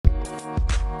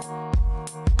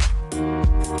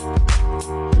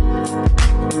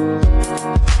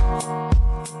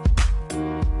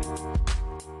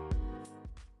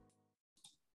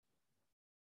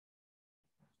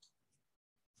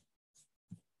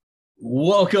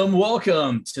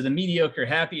Welcome to the Mediocre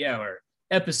Happy Hour,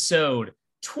 episode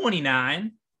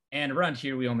 29. And around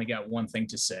here, we only got one thing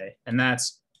to say, and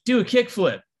that's do a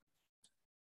kickflip.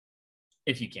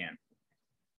 If you can.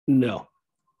 No.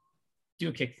 Do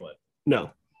a kickflip. No.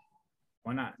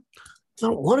 Why not? I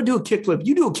don't want to do a kickflip.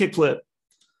 You do a kickflip.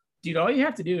 Dude, all you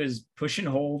have to do is push and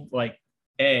hold like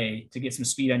A to get some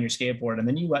speed on your skateboard, and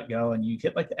then you let go and you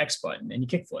hit like the X button and you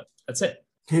kickflip. That's it.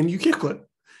 And you kickflip.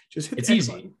 Just hit it's the X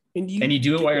easy. Button. And you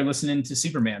do it while you're listening to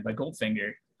Superman by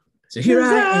Goldfinger. So here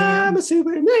I am, a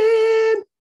Superman,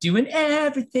 doing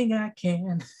everything I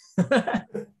can.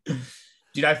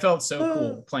 Dude, I felt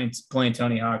so cool playing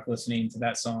Tony Hawk, listening to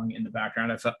that song in the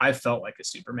background. I felt like a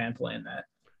Superman playing that.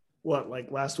 What, like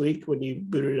last week when you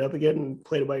booted it up again and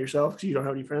played it by yourself because you don't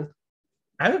have any friends?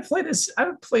 I haven't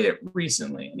played it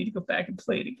recently. I need to go back and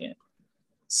play it again.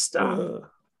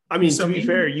 Stop. I mean, to be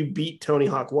fair, you beat Tony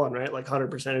Hawk 1, right? Like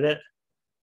 100% of it.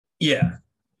 Yeah.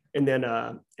 And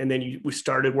then we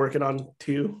started working on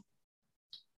 2.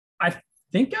 I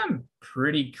think I'm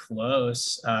pretty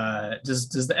close. Does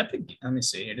the Epic? Let me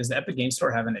see. Does the Epic Game Store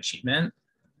have an achievement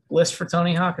list for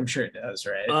Tony Hawk? I'm sure it does,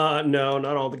 right? No,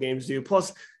 not all the games do.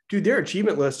 Plus, dude, their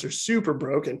achievement lists are super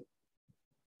broken.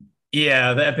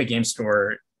 Yeah, the Epic Game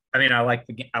Store. I mean, I like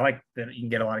that you can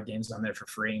get a lot of games on there for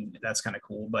free. And that's kind of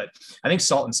cool. But I think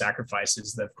Salt and Sacrifice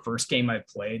is the first game I've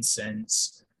played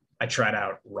since I tried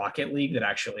out Rocket League that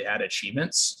actually had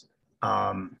achievements.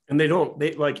 And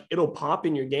it'll pop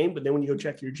in your game, but then when you go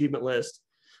check your achievement list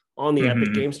on the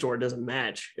Epic Game Store, it doesn't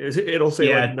match. It'll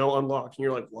say like no unlock, and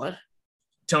you're like, what?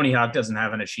 Tony Hawk doesn't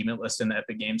have an achievement list in the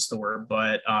Epic Game Store,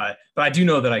 but I do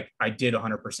know that I did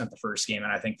 100% the first game,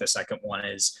 and I think the second one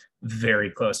is very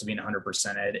close to being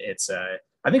 100%. It's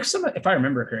I think if I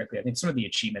remember correctly, I think some of the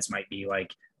achievements might be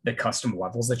like the custom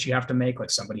levels that you have to make, like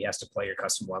somebody has to play your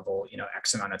custom level,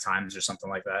 X amount of times or something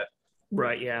like that.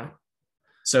 Right. Yeah.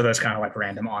 So those kind of like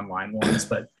random online ones,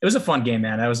 but it was a fun game,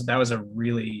 man. That was a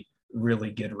really, really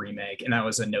good remake, and that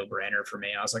was a no-brainer for me.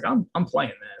 I was like, I'm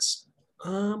playing this.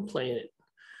 I'm playing it.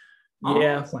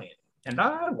 Yeah, I'm playing it, and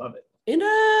I love it, and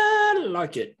I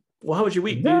like it. Well, how was your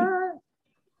week, dude?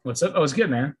 What's up? Oh, it was good,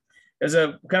 man. It was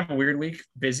a kind of a weird week,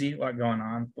 busy, a lot going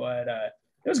on, but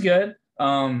it was good.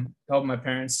 Helping my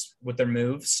parents with their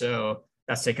move, so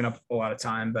that's taken up a lot of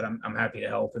time, but I'm happy to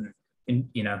help and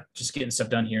just getting stuff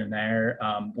done here and there.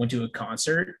 Went to a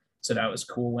concert, so that was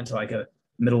cool. Went to like a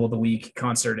middle of the week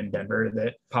concert in Denver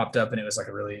that popped up, and it was like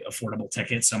a really affordable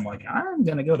ticket. So I'm like, I'm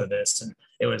gonna go to this, and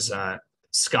it was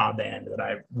ska band that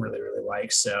I really, really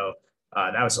like. So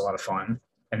that was a lot of fun.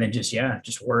 And then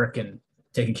just work and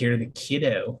taking care of the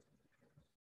kiddo.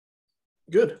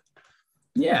 Good.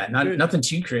 Yeah, nothing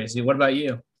too crazy. What about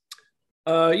you?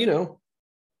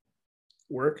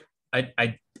 Work.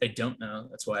 I don't know.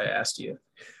 That's why I asked you.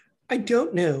 I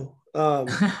don't know.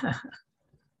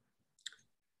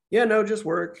 Yeah, no, just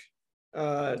work.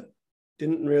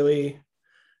 Didn't really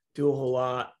do a whole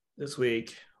lot this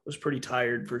week. Was pretty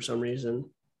tired for some reason.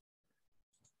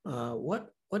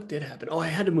 What did happen? Oh, I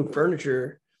had to move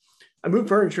furniture. I moved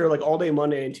furniture like all day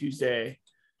Monday and Tuesday,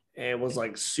 and was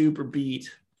like super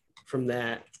beat from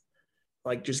that.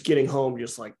 Like just getting home,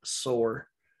 just like sore.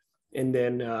 And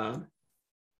then I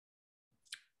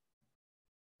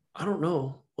don't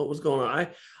know what was going on.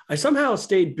 I somehow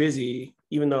stayed busy,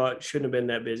 even though I shouldn't have been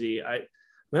that busy. I'm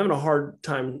having a hard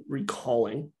time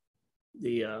recalling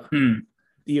the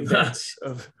events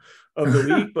of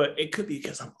the week, but it could be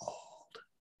because I'm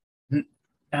old.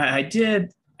 I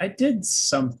did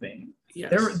something.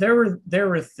 Yes. There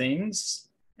were things,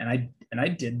 and I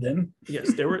did them.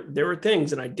 Yes, there were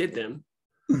things, and I did them.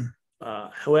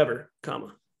 However,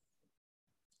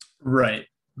 right.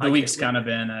 The week's kind of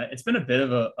been it's been a bit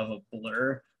of a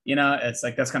blur. It's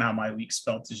like that's kind of how my week's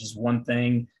felt. It's just one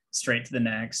thing straight to the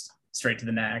next,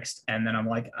 and then I'm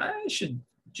like, I should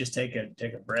just take a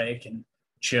break and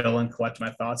chill and collect my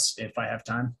thoughts if I have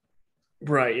time.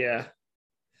 Right. Yeah.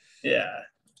 Yeah.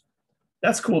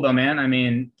 That's cool though, man. I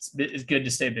mean, it's good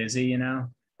to stay busy,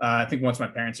 I think once my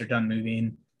parents are done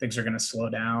moving, things are going to slow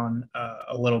down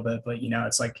a little bit, but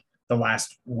it's like the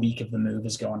last week of the move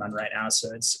is going on right now.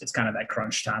 So it's kind of that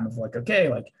crunch time of like, okay,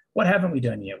 like what haven't we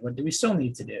done yet? What do we still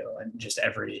need to do? And just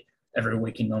every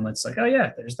waking moment, it's like, oh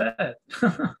yeah, there's that.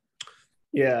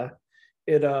 Yeah.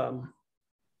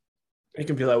 It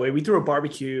can feel that way. We threw a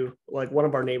barbecue, like one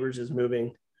of our neighbors is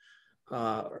moving.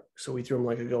 So we threw him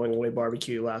like a going away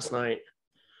barbecue last night.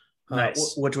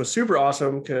 Nice. Which was super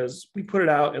awesome because we put it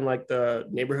out in like the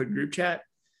neighborhood group chat,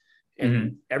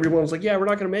 and everyone's like, yeah, we're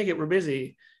not going to make it. We're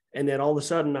busy. And then all of a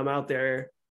sudden I'm out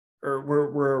there, or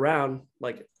we're around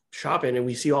like shopping and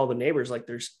we see all the neighbors, like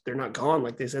they're not gone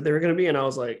like they said they were going to be. And I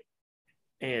was like,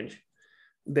 and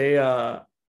they're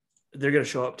going to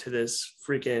show up to this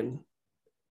freaking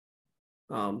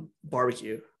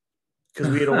barbecue because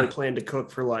we had only planned to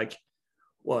cook for like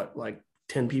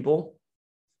 10 people.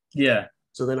 Yeah.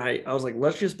 So then I was like,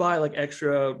 let's just buy like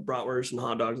extra bratwurst and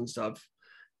hot dogs and stuff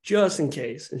just in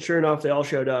case. And sure enough, they all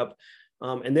showed up.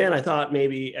 And then I thought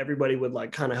maybe everybody would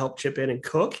like kind of help chip in and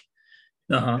cook.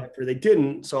 After they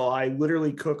didn't. So I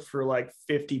literally cooked for like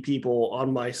 50 people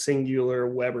on my singular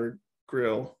Weber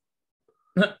grill.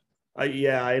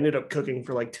 I ended up cooking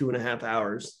for like 2.5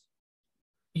 hours.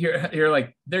 You're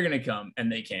like, they're gonna come, and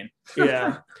they came.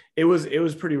 Yeah, it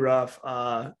was pretty rough.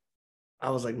 I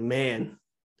was like, man,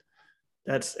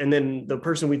 and then the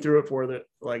person we threw it for, that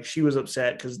like she was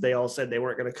upset because they all said they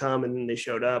weren't gonna come, and then they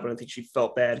showed up, and I think she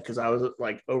felt bad because I was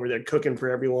like over there cooking for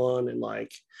everyone, and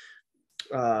like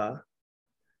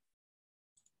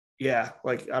yeah,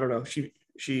 like I don't know,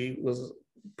 she was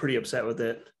pretty upset with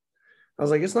it. I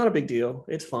was like, it's not a big deal,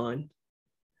 it's fine.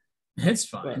 It's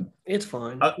fine. It's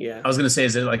fine. Yeah. I was gonna say,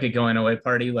 is it like a going away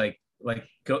party? Like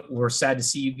we're sad to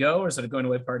see you go, or is it a going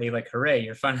away party? Like, hooray,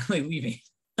 you're finally leaving.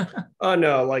 Oh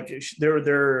no, like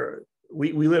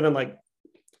we live in like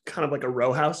kind of like a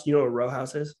row house. You know what a row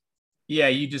house is? Yeah,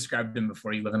 you described them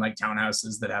before. You live in like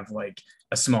townhouses that have like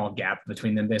a small gap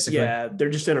between them, basically. Yeah,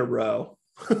 they're just in a row,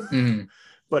 mm-hmm.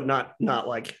 but not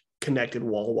like connected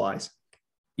wall wise.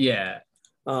 Yeah.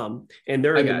 And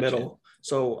they're in the middle.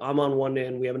 So I'm on one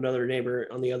end, we have another neighbor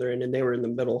on the other end, and they were in the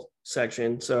middle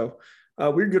section. So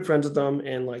we're good friends with them,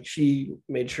 and like she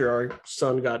made sure our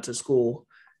son got to school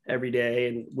every day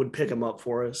and would pick him up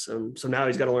for us. And so now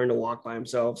he's got to learn to walk by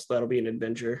himself. So that'll be an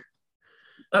adventure.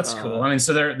 That's cool. I mean,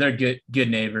 so they're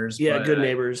good neighbors. Yeah, but, good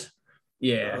neighbors.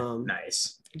 Yeah,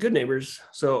 nice. Good neighbors.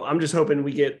 So I'm just hoping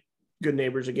we get good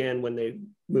neighbors again when they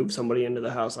move somebody into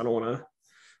the house. I don't want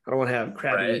to have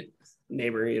crappy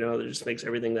neighbor, that just makes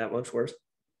everything that much worse.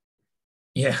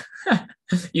 Yeah.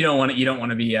 you don't want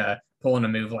to be pulling a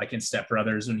move like in Step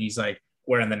Brothers when he's like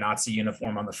wearing the Nazi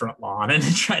uniform on the front lawn and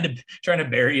trying to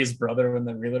bury his brother when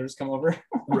the realtors come over.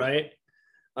 Right.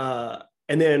 And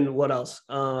then what else?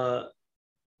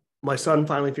 My son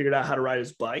finally figured out how to ride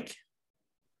his bike.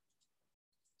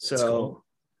 So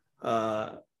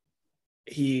cool.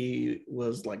 He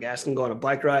was like asking to go on a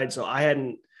bike ride. So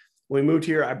when we moved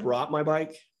here, I brought my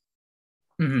bike.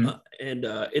 Mm-hmm. And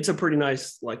it's a pretty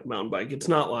nice like mountain bike. It's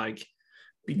not like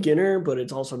beginner, but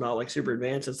it's also not like super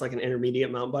advanced. It's like an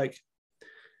intermediate mountain bike.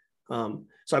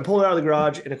 So I pulled it out of the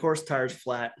garage, and of course the tires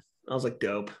flat. I was like,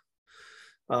 dope.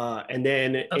 And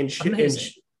then in shipping,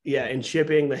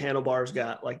 the handlebars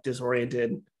got like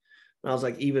disoriented. And I was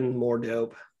like, even more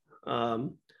dope.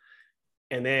 And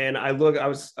then I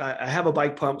have a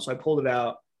bike pump, so I pulled it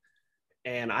out,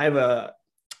 and I have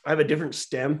a different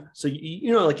stem. So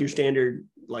like your standard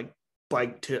like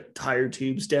bike tire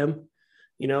tube stem,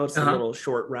 it's the little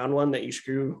short round one that you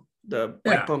screw the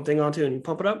bike pump thing onto and you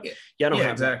pump it up. Yeah, I don't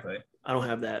have exactly. I don't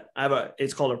have that.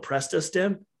 It's called a Presta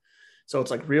stem. So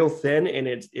it's like real thin, and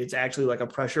it's actually like a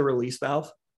pressure release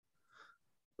valve.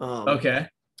 Okay.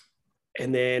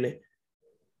 And then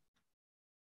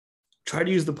tried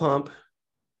to use the pump,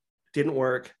 didn't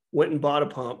work. Went and bought a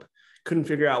pump, couldn't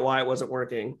figure out why it wasn't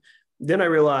working. Then I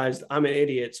realized I'm an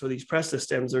idiot. So these Presta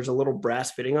stems, there's a little brass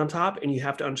fitting on top, and you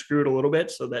have to unscrew it a little bit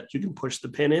so that you can push the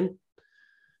pin in.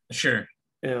 Sure.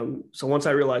 So once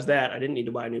I realized that, I didn't need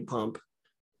to buy a new pump,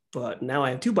 but now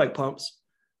I have 2 bike pumps.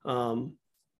 And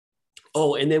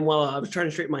then while I was trying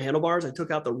to straighten my handlebars, I took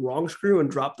out the wrong screw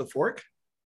and dropped the fork.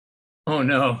 Oh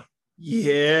no.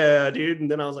 Yeah, dude.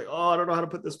 And then I was like, I don't know how to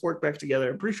put this fork back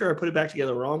together. I'm pretty sure I put it back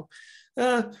together wrong.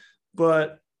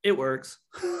 But it works.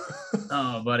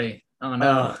 Oh, buddy. Oh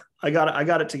no. I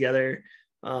got it together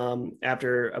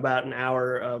after about an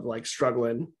hour of like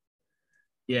struggling.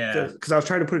 Yeah. Because I was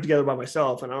trying to put it together by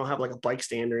myself, and I don't have like a bike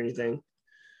stand or anything.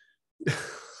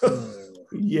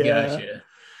 Yeah. Gotcha.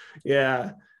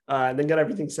 Yeah. And then got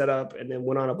everything set up, and then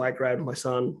went on a bike ride with my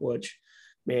son, which,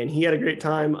 man, he had a great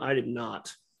time. I did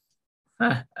not.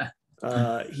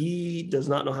 He does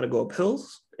not know how to go up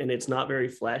hills, and it's not very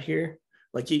flat here.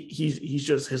 Like he's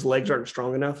just, his legs aren't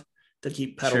strong enough to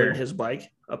keep pedaling his bike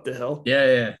up the hill.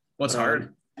 Yeah. What's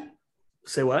hard?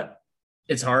 Say what?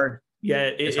 It's hard. Yeah,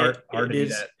 it's hard to do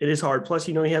that. It is hard. Plus,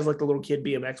 he has like the little kid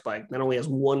BMX bike that only has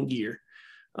 1 gear.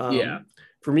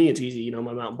 For me, it's easy.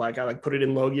 My mountain bike, I like put it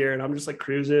in low gear, and I'm just like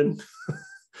cruising.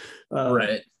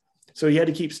 Right. So he had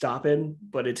to keep stopping,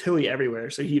 but it's hilly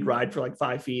everywhere. So he'd ride for like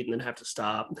 5 feet and then have to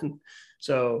stop. And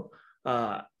so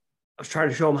I was trying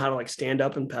to show him how to like stand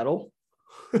up and pedal,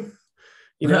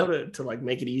 to like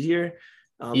make it easier.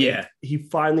 Yeah. He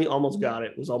finally almost got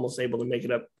it, was almost able to make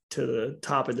it up to the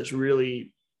top of this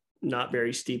really not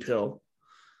very steep hill.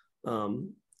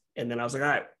 And then I was like, all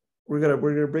right, we're gonna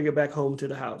bring it back home to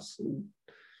the house. And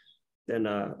then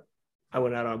I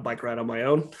went out on a bike ride on my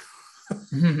own.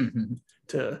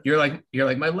 You're like,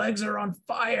 my legs are on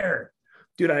fire.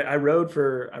 Dude, I rode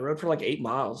for like 8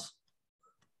 miles.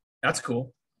 That's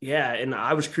cool. Yeah, and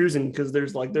I was cruising because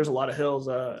there's a lot of hills.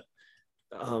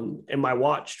 And my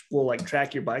watch will like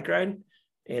track your bike ride,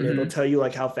 and it'll tell you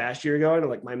like how fast you're going. And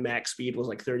like my max speed was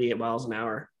like 38 miles an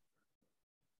hour.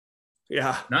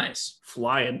 Yeah, nice,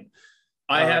 flying.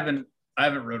 I haven't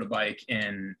rode a bike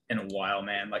in a while,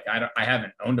 man. Like I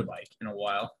haven't owned a bike in a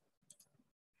while.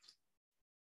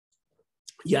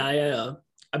 Yeah,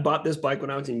 I bought this bike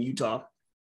when I was in Utah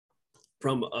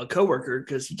from a coworker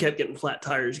because he kept getting flat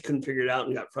tires. He couldn't figure it out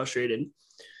and got frustrated.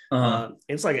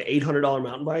 It's like an $800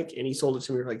 mountain bike, and he sold it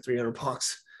to me for like $300. And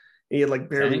he had like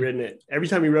barely ridden it. Every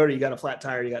time he rode it, he got a flat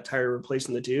tire. He got tired of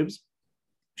replacing the tubes.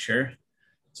 Sure.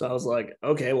 So I was like,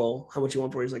 okay, well, how much you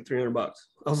want for it? He's like $300.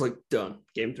 I was like, done.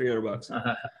 Gave him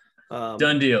 $300.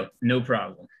 Done deal. No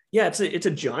problem. Yeah, it's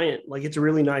a giant. Like it's a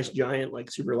really nice giant, like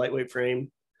super lightweight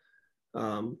frame.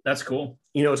 That's cool.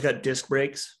 You know, it's got disc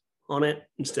brakes on it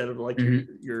instead of like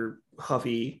your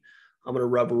huffy, I'm gonna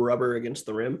rub rubber against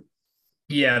the rim.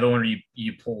 Yeah, the one where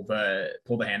you pull the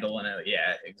handle in it.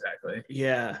 Yeah, exactly.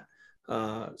 Yeah.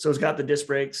 So it's got the disc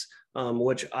brakes,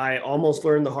 which I almost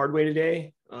learned the hard way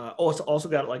today. It's also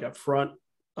got like a front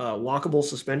lockable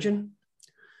suspension.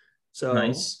 So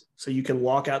nice. So you can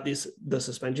lock out the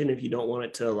suspension if you don't want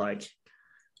it to like,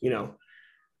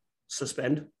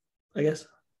 suspend, I guess.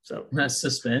 So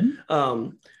suspend.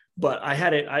 But I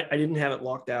had it. I didn't have it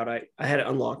locked out. I had it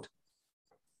unlocked,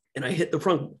 and I hit the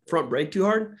front brake too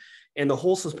hard, and the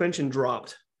whole suspension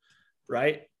dropped.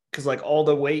 Right. Because like all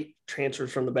the weight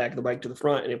transfers from the back of the bike to the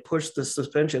front, and it pushed the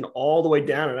suspension all the way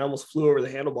down, and I almost flew over the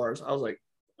handlebars. I was like,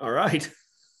 all right.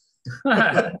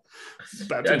 About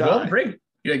to die.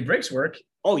 Brakes work.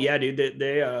 Oh yeah, dude.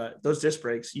 They those disc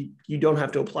brakes, you don't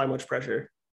have to apply much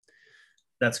pressure.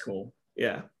 That's cool.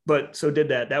 Yeah. But so did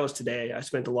that. That was today. I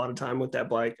spent a lot of time with that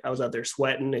bike. I was out there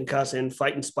sweating and cussing,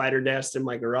 fighting spider nests in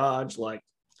my garage. Like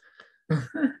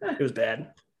it was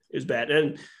bad. It was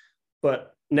bad.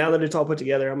 But now that it's all put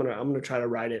together, I'm gonna try to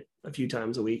ride it a few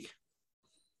times a week.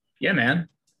 Yeah, man.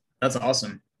 That's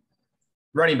awesome.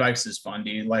 Riding bikes is fun,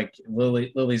 dude. Like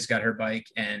Lily's got her bike,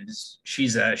 and she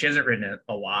hasn't ridden it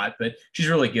a lot, but she's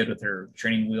really good with her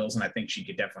training wheels, and I think she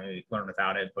could definitely learn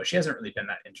without it. But she hasn't really been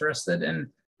that interested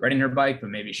in riding her bike, but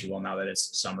maybe she will now that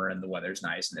it's summer and the weather's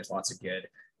nice and there's lots of good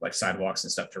like sidewalks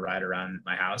and stuff to ride around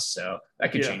my house. So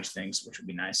that could change things, which would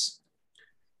be nice.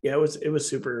 Yeah, it was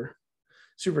super,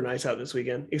 super nice out this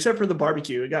weekend, except for the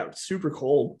barbecue. It got super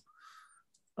cold.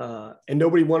 And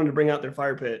nobody wanted to bring out their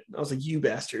fire pit. I was like, you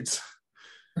bastards.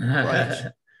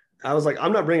 Like, I was like,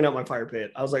 I'm not bringing out my fire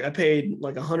pit. I was like, I paid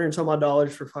like $100 and some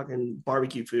odd for fucking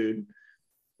barbecue food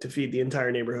to feed the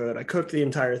entire neighborhood. I cooked the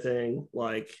entire thing.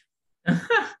 Like,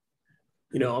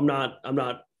 I'm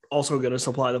not also going to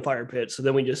supply the fire pit. So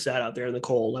then we just sat out there in the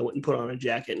cold. I went and put on a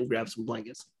jacket and grabbed some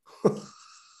blankets.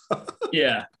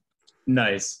 Yeah.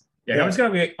 Nice. Yeah. I'm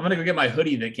gonna go get my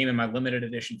hoodie that came in my limited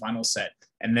edition vinyl set,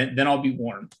 and then I'll be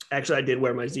warm. Actually, I did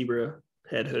wear my zebra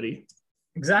head hoodie.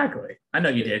 Exactly. I know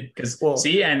you did. Because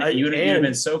you would have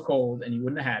been so cold and you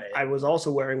wouldn't have had it. I was also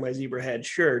wearing my zebra head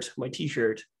shirt, my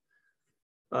t-shirt.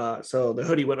 So the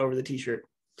hoodie went over the t-shirt.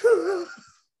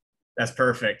 That's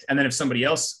perfect. And then if somebody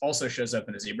else also shows up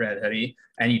in a zebra head hoodie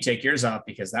and you take yours off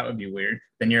because that would be weird,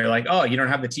 then you're like, oh, you don't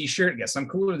have the t-shirt? Guess I'm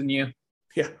cooler than you.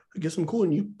 Yeah, I guess I'm cooler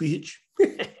than you, bitch.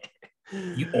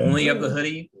 You only have the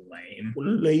hoodie? Lame.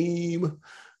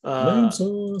 Lame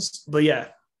sauce. But yeah,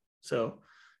 so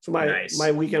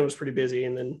my weekend was pretty busy,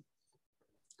 and then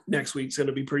next week's going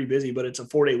to be pretty busy, but it's a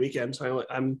 4-day weekend. So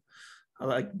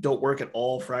I don't work at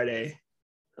all Friday,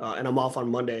 and I'm off on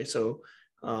Monday. So,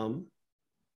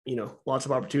 lots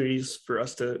of opportunities for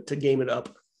us to game it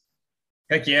up.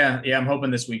 Heck yeah. Yeah. I'm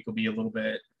hoping this week will be a little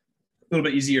bit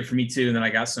easier for me too. And then I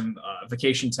got some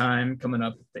vacation time coming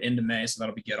up at the end of May. So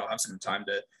that'll be good. I'll have some time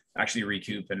to actually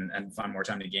recoup and find more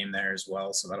time to game there as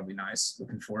well. So that'll be nice.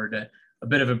 Looking forward to a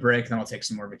bit of a break. Then I'll take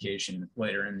some more vacation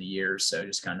later in the year. So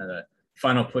just kind of the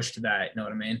final push to that. You know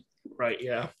what I mean? Right.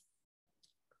 Yeah.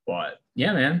 But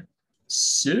yeah, man.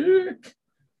 Sick.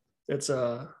 It's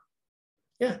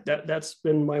that's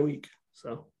been my week.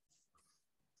 So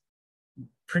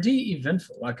pretty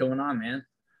eventful. A lot going on, man.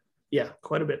 Yeah,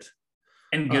 quite a bit.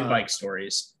 And good bike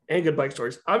stories.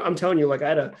 I'm telling you, like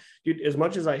dude, as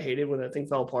much as I hated when that thing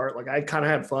fell apart, like I kind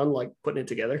of had fun, like putting it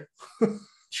together.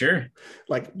 Sure.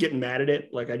 like getting mad at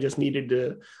it. Like I just wanted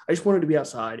to be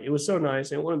outside. It was so nice.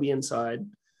 I didn't want to be inside.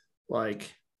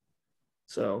 Like,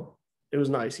 so it was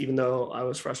nice, even though I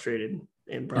was frustrated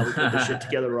and probably put the shit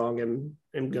together wrong and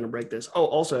am going to break this. Oh,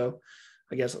 also,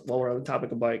 I guess while we're on the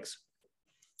topic of bikes,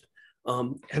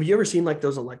 have you ever seen like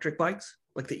those electric bikes,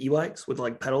 like the e-bikes with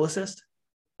like pedal assist?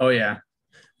 Oh yeah.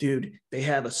 Dude, they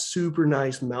have a super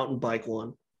nice mountain bike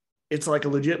one. It's like a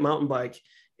legit mountain bike,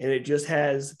 and it just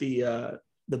has the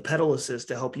pedal assist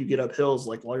to help you get up hills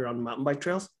like while you're on mountain bike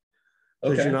trails,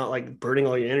 because Okay. you're not like burning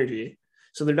all your energy.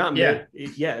 So they're not Yeah.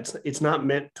 meant, it's not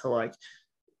meant to like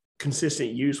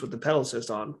consistent use with the pedal assist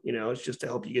on, it's just to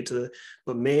help you get to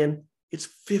but man, it's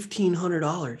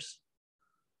 $1,500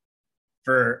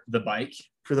 For the bike.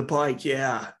 for the bike.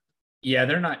 Yeah. Yeah,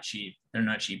 they're not cheap. They're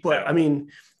not cheap. But I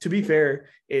mean, to be fair,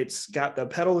 it's got the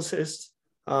pedal assist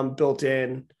built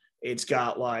in. It's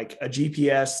got like a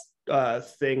GPS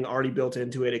thing already built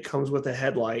into it. It comes with a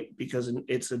headlight because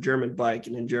it's a German bike,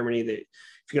 and in Germany, that if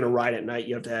you're gonna ride at night,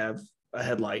 you have to have a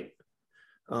headlight.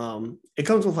 It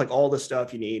comes with like all the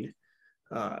stuff you need.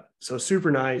 So super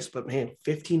nice, but man,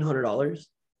 $1,500.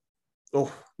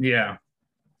 Oh yeah,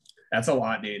 that's a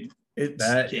lot, dude.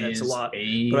 It's a lot.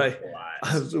 But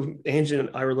Angie and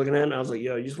I were looking at it, and I was like,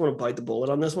 yo, you just want to bite the bullet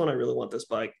on this one? I really want this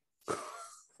bike.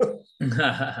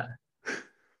 I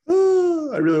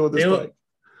really want this bike.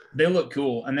 They look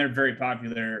cool, and they're very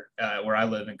popular where I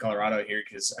live in Colorado here,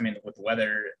 because I mean, with the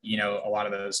weather, a lot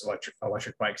of those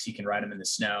electric bikes, you can ride them in the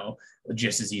snow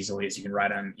just as easily as you can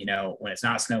ride them when it's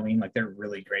not snowing. Like, they're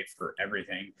really great for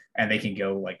everything, and they can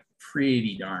go like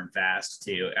pretty darn fast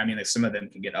too. I mean, like, some of them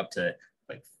can get up to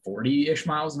like 40-ish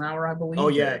miles an hour, I believe. Oh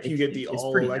yeah, if you get the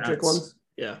all electric ones.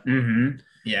 Yeah. Mm-hmm.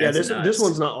 Yeah. This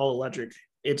one's not all electric.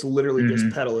 It's literally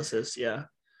just pedal assist. Yeah.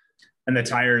 And the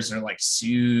tires are like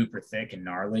super thick and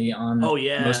gnarly on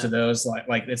most of those.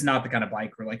 Like it's not the kind of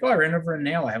bike where like, oh, I ran over a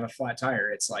nail, I have a flat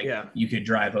tire. It's like you could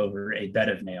drive over a bed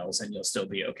of nails and you'll still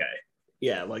be okay.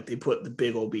 Yeah, like they put the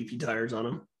big old beefy tires on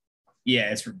them.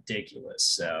 Yeah, it's ridiculous.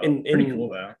 So pretty cool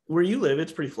though. Where you live,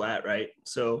 it's pretty flat, right?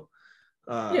 So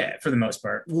yeah, for the most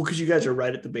part. Well, because you guys are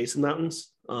right at the base of the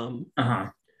mountains.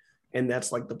 And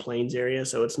that's like the plains area,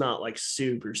 so it's not like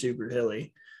super, super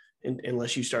hilly.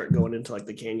 Unless you start going into like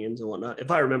the canyons and whatnot, if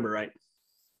I remember right.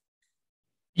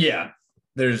 Yeah,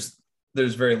 there's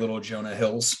very little Jonah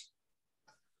Hills.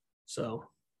 So,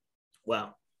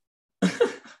 wow.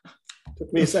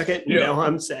 Took me a second. Yeah. Now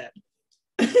I'm sad.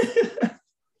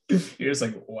 You're just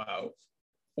like, wow.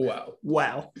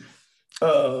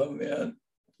 Oh man.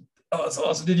 Oh, that's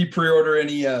awesome. Did you pre-order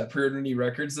any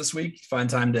records this week? Find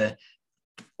time to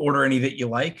order any that you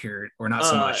like, or not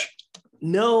so much?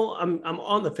 No, I'm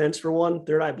on the fence for one.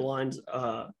 Third Eye Blind's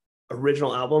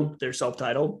original album, their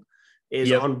self-titled,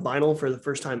 is on vinyl for the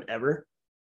first time ever.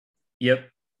 Yep.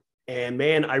 And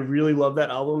man, I really love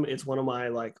that album. It's one of my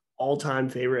like all-time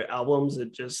favorite albums.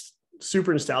 It just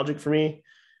super nostalgic for me.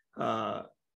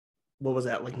 What was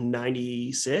that, like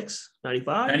 96,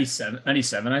 95?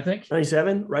 97, I think.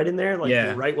 97, right in there.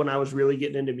 Like right when I was really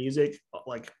getting into music,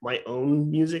 like my own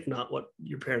music, not what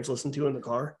your parents listened to in the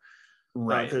car.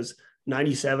 Right. Because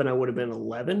 97, I would have been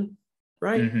 11,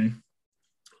 right? Mm-hmm.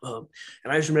 And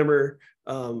I just remember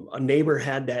a neighbor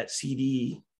had that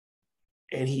CD,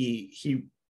 and he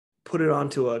put it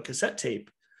onto a cassette tape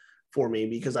for me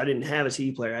because I didn't have a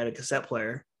CD player. I had a cassette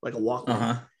player, like a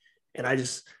Walkman. And I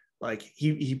just like,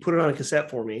 he put it on a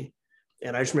cassette for me,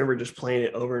 and I just remember just playing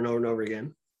it over and over and over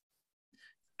again.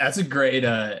 That's a great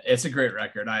it's a great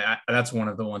record. I that's one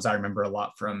of the ones I remember a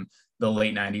lot from the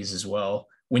late 90s as well.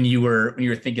 When you were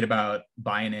thinking about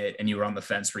buying it and you were on the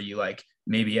fence, were you like,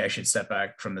 maybe I should step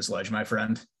back from this ledge, my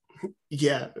friend?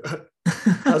 Yeah.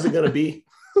 How's it gonna be?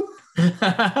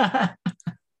 Man.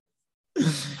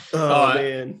 Maybe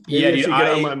I should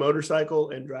get on my motorcycle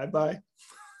and drive by.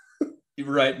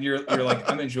 Right. You're like,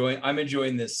 I'm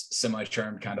enjoying this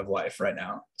semi-charmed kind of life right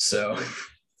now. So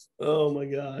oh my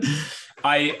God.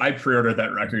 I pre-ordered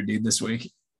that record, dude, this week.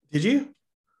 Did you?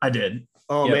 I did.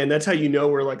 Oh man, that's how you know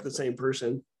we're like the same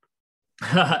person.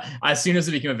 As soon as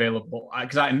it became available,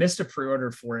 because I missed a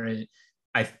pre-order for it,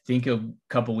 I think a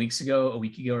couple weeks ago,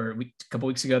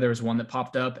 there was one that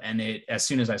popped up, and it, as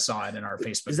soon as I saw it in our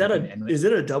Facebook, is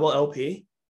it a double LP?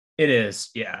 It is,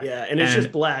 yeah. Yeah, and it's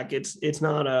just black. It's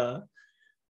not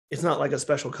like a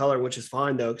special color, which is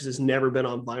fine though, because it's never been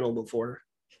on vinyl before.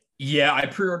 Yeah, I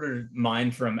pre-ordered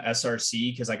mine from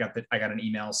SRC because I got an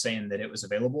email saying that it was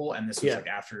available, and this was like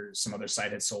after some other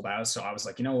site had sold out. So I was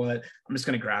like, you know what, I'm just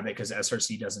gonna grab it because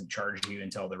SRC doesn't charge you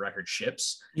until the record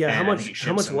ships. Yeah, and how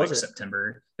much was it?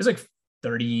 September. It was like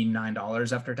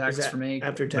 $39 after Is tax that for me.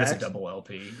 after But it's a tax? double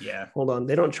LP. Yeah. Hold on.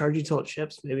 They don't charge you till it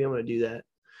ships. Maybe I'm gonna do that.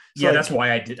 It's Yeah, like that's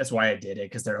why I did. That's why I did it,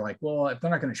 because they're like, well, if they're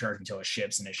not going to charge me until it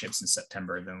ships and it ships in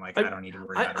September, then like I don't need to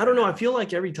worry about it. I don't know. I feel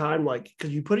like every time, like,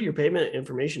 because you put your payment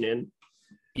information in,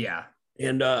 Yeah.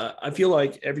 and I feel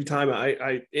like every time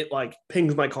it like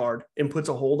pings my card and puts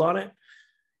a hold on it,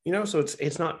 so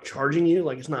it's not charging you,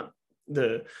 like it's not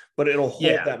but it'll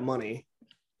hold that money.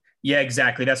 Yeah,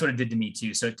 exactly. That's what it did to me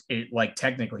too. So it like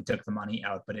technically took the money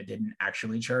out, but it didn't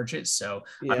actually charge it. So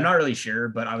I'm not really sure,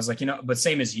 but I was like, but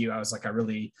same as you, I was like, I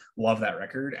really love that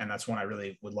record, and that's one I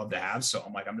really would love to have. So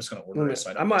I'm like, I'm just gonna order it.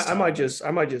 So I might just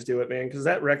do it, man, because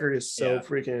that record is so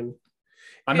freaking.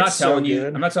 I'm not telling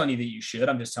you that you should.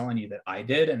 I'm just telling you that I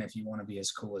did, and if you want to be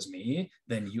as cool as me,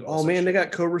 then you. Oh man, they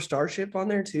got Cobra Starship on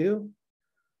there too.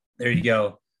 There you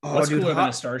go. Oh, what's dude, cooler than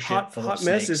a Starship? Hot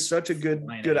Mess is such a good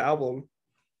album.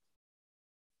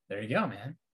 There you go,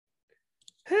 man.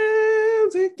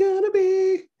 How's it gonna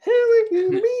be? How's it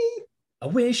gonna be? I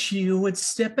wish you would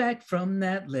step back from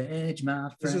that ledge, my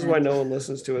friend. This is why no one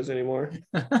listens to us anymore.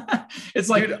 It's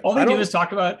like, dude, all they do is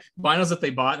talk about vinyls that they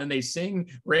bought, and then they sing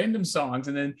random songs,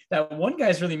 and then that one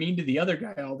guy's really mean to the other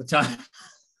guy all the time.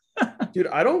 Dude,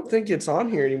 I don't think it's on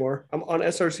here anymore. I'm on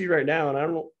SRC right now, and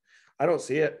I don't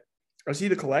see it. I see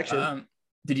the collection.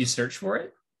 Did you search for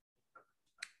it?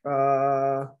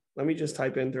 Let me just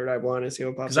type in Third Eye Blind and see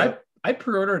what pops up. I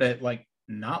pre-ordered it like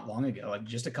not long ago, like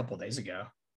just a couple days ago.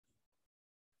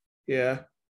 Yeah.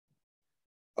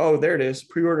 Oh, there it is.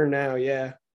 Pre-order now.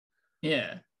 Yeah.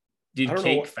 Yeah. Dude,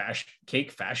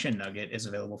 Cake Fashion Nugget is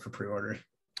available for pre-order.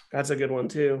 That's a good one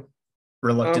too.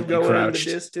 Reluctantly crouched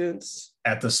the distance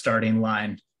at the starting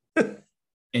line.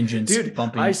 Engines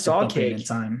pumping. I saw Cake in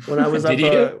time. when I was up.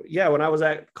 When I was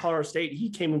at Colorado State, he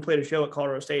came and played a show at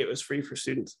Colorado State. It was free for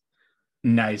students.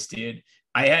 Nice, dude.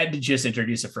 I had to just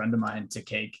introduce a friend of mine to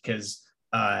Cake because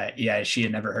she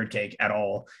had never heard Cake at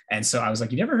all. And so I was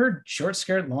like, you never heard Short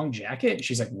Skirt Long Jacket? And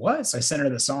she's like, what? So I sent her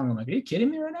the song. I'm like, are you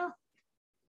kidding me right now?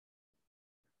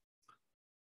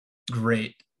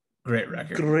 Great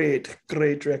record. Great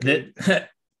record.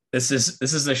 This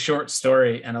is a short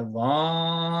story and a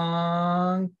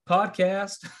long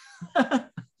podcast. Okay,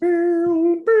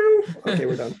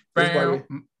 we're done.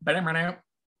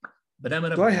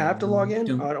 Do I have to log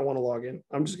in? I don't want to log in.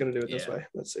 I'm just going to do it this way.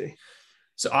 Let's see.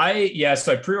 So I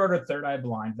pre-ordered Third Eye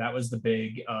Blind. That was the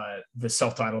big, the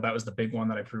self-titled. That was the big one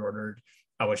that I pre-ordered,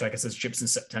 which like I said, ships in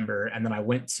September. And then I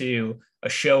went to a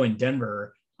show in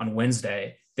Denver on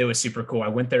Wednesday. That was super cool. I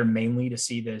went there mainly to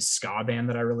see this ska band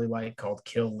that I really like called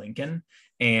Kill Lincoln.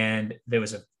 And there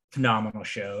was a phenomenal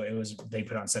show. They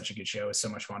put on such a good show. It was so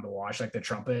much fun to watch. Like the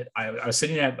trumpet, I was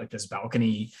sitting at like this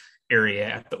balcony area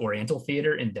at the Oriental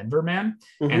Theater in Denver, man.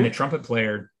 Mm-hmm. And the trumpet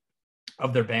player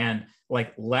of their band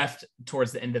like left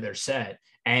towards the end of their set,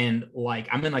 and like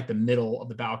I'm in like the middle of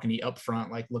the balcony up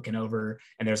front, like looking over,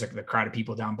 and there's like the crowd of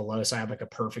people down below, so I had like a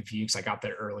perfect view because I got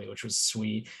there early, which was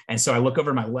sweet. And so I look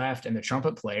over my left, and the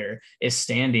trumpet player is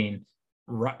standing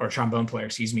or trombone player,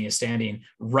 is standing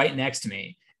right next to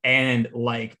me and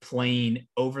like playing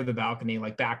over the balcony,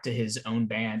 like back to his own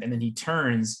band. And then he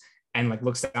turns and like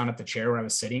looks down at the chair where I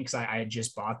was sitting, because I had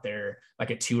just bought their like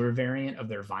a tour variant of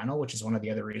their vinyl, which is one of the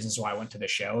other reasons why I went to the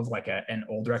show, of like an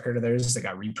old record of theirs that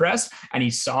got repressed. And he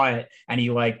saw it and he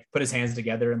like put his hands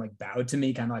together and like bowed to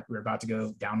me, kind of like we were about to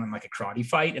go down on like a karate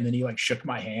fight. And then he like shook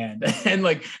my hand and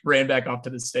like ran back off to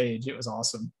the stage. It was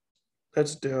awesome.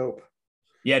 That's dope.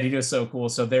 Yeah, dude, it was so cool.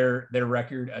 So their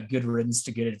record, A Good Riddance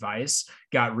to Good Advice,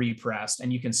 got repressed,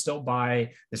 and you can still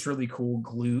buy this really cool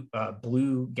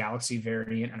blue Galaxy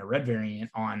variant and a red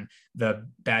variant on the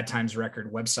Bad Times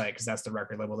Record website, because that's the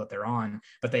record label that they're on.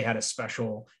 But they had a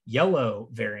special yellow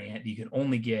variant you could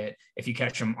only get if you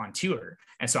catch them on tour.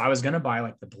 And so I was gonna buy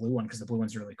like the blue one because the blue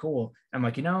one's really cool. I'm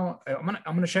like, I'm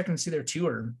gonna check and see their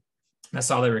tour. I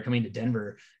saw they were coming to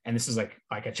Denver, and this is like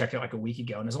I checked it like a week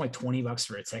ago, and it was only $20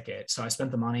 for a ticket. So I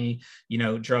spent the money,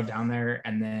 drove down there,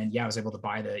 and then I was able to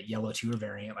buy the yellow tour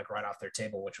variant like right off their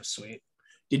table, which was sweet.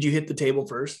 Did you hit the table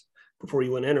first before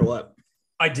you went in, or what?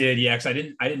 I did, yeah, because I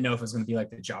didn't know if it was going to be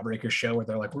like the Jawbreaker show where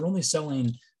they're like, we're only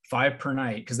selling 5 per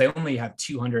night, because they only have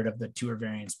 200 of the tour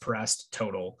variants pressed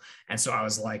total. And so I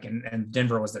was like, and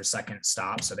Denver was their second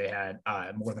stop, so they had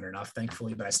more than enough,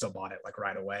 thankfully, but I still bought it like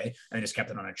right away, and I just kept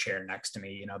it on a chair next to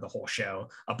me, the whole show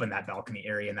up in that balcony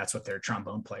area, and that's what their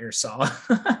trombone player saw.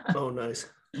 Oh, nice.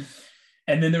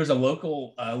 And then there was a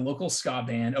local ska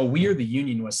band. We Are the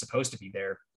Union was supposed to be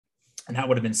there, and that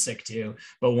would have been sick too.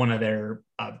 But one of their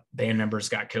band members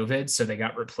got COVID, so they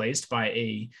got replaced by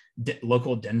a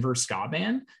local Denver ska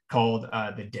band called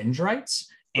the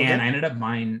Dendrites. And Okay. I ended up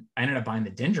buying the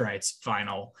Dendrites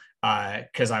vinyl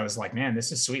because I was like, man,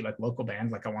 this is sweet, like local band,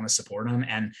 like I want to support them.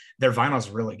 And their vinyl is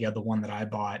really good. The one that I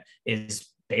bought is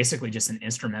basically just an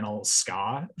instrumental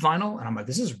ska vinyl. And I'm like,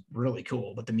 this is really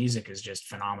cool, but the music is just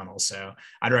phenomenal. So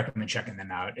I'd recommend checking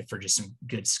them out for just some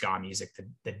good ska music.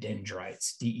 The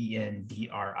Dendrites,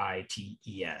 Dendrites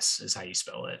is how you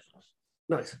spell it.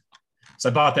 Nice. So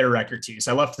I bought their record too.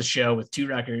 So I left the show with 2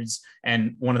 records,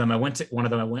 and one of them I went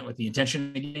with the intention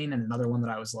of getting, and another one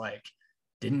that I was like,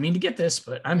 didn't mean to get this,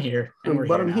 but I'm here, and we're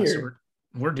here now. So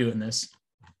we're doing this.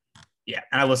 Yeah,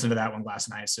 and I listened to that one last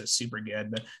night, so super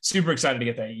good. But super excited to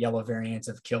get that yellow variant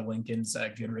of Kill Lincoln's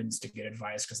Good Riddance to Good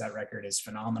Advice, because that record is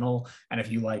phenomenal. And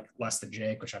if you like Less Than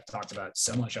Jake, which I've talked about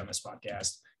so much on this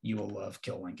podcast, you will love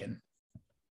Kill Lincoln.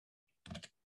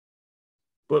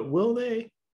 But will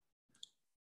they?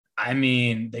 I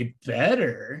mean, they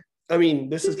better. I mean,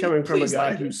 this is coming from a guy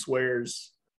like who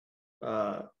swears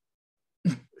that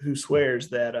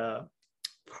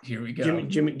here we go.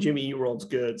 Jimmy Eat World's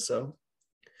good. So,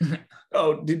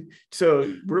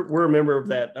 so we're a member of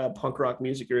that punk rock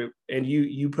music group, and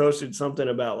you posted something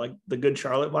about like the Good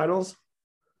Charlotte vinyls.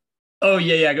 Oh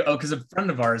yeah. Oh, because a friend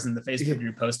of ours in the Facebook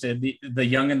group posted the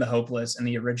Young and the Hopeless and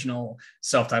the original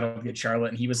self-titled Good Charlotte,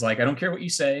 and he was like, I don't care what you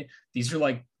say, these are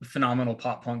like phenomenal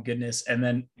pop punk goodness. And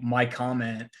then my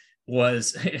comment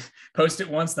was, post it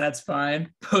once, that's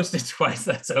fine. Post it twice,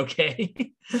 that's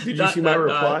okay. Did you see my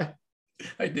reply?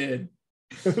 I did.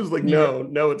 It was like,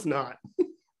 no, it's not.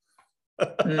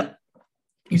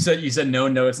 You said no,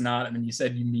 it's not, and then you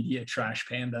said you media trash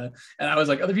panda, and I was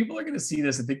like, other people are going to see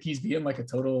this and think he's being like a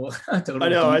total. I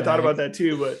know, I thought about that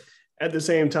too, but at the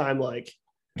same time, like,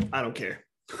 I don't care.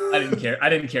 I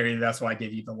didn't care either. That's why I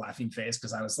gave you the laughing face,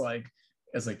 because I was like,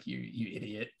 you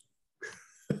idiot.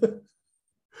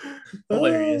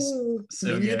 Hilarious.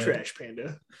 So media good. Trash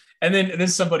panda. And then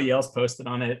somebody else posted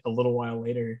on it a little while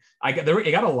later.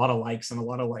 It got a lot of likes and a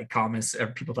lot of like comments.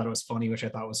 People thought it was funny, which I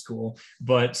thought was cool.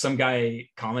 But some guy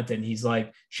commented, and he's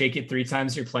like, "Shake it 3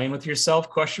 times. You're playing with yourself?" ?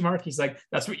 He's like,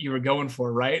 "That's what you were going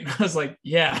for, right?" And I was like,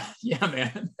 "Yeah,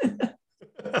 man."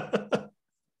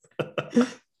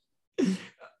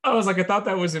 I was like, I thought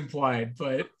that was implied,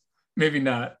 but maybe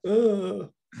not. Good.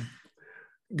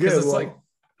 It's like,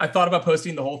 I thought about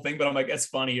posting the whole thing, but I'm like, it's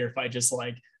funnier if I just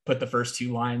like put the first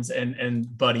 2 lines,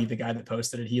 and Buddy, the guy that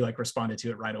posted it, he like responded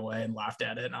to it right away and laughed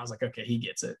at it. And I was like, okay, he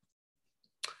gets it.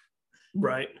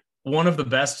 Right. One of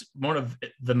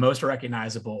the most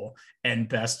recognizable and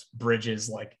best bridges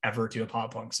like ever to a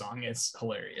pop punk song. It's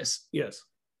hilarious. Yes.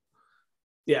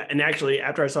 Yeah. And actually,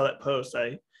 after I saw that post,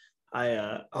 I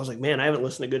was like, man, I haven't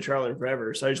listened to Good Charlotte in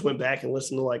forever. So I just went back and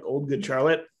listened to like old Good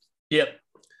Charlotte. Yep.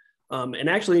 And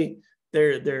actually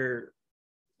their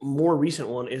more recent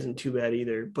one isn't too bad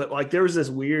either, but like there was this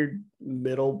weird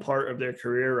middle part of their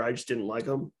career where I just didn't like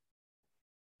them.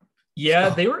 Yeah.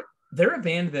 They're a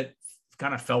band that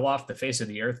kind of fell off the face of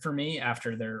the earth for me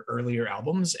after their earlier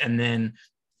albums. And then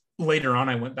later on,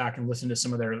 I went back and listened to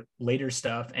some of their later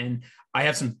stuff, and I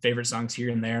have some favorite songs here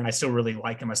and there, and I still really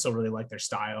like them. I still really like their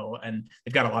style, and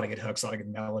they've got a lot of good hooks, a lot of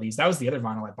good melodies. That was the other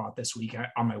vinyl I bought this week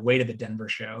on my way to the Denver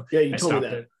show. Yeah, you told me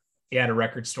that. At a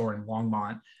record store in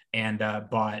Longmont, and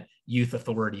bought Youth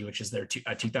Authority, which is their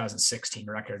 2016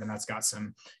 record, and that's got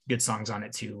some good songs on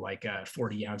it too, like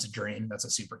 40 Ounce Dream. That's a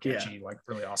super catchy, like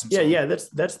really awesome song. Yeah,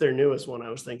 that's their newest one, I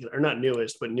was thinking, or not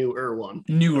newest, but newer one.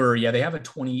 Yeah, they have a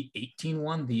 2018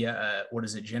 one, the what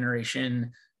is it,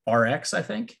 Generation RX, I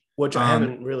think, which I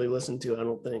haven't really listened to. I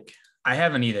don't think I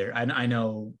haven't either. I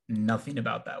know nothing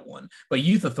about that one, but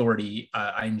Youth Authority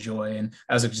I enjoy, and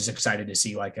I was just excited to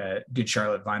see like a Good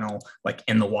Charlotte vinyl like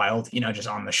in the wild, just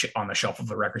on the shelf of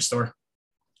the record store.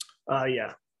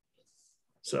 Yeah.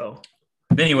 So,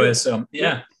 anyway, so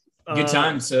yeah, good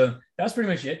time. So that's pretty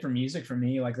much it for music for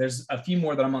me. Like, there's a few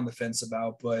more that I'm on the fence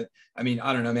about, but I mean,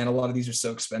 I don't know, man. A lot of these are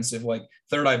so expensive. Like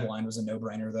Third Eye Blind was a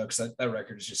no-brainer though, because that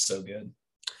record is just so good.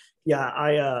 Yeah,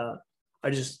 I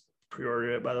just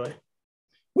pre-ordered it, by the way.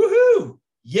 Woohoo!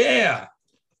 Yeah.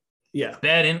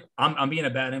 I'm being a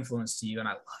bad influence to you, and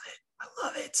I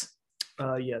love it.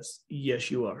 Yes,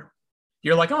 you are.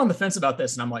 You're like, I'm on the fence about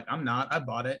this, and I'm like, I'm not. I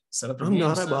bought it. Set up. I'm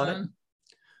not. I bought it.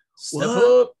 Step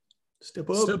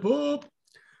up.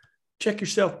 Check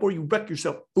yourself before you wreck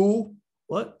yourself, fool.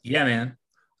 What? Yeah, man.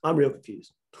 I'm real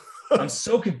confused. I'm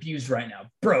so confused right now,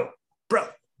 bro.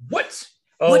 What?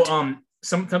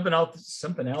 Something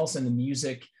else in the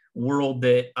music world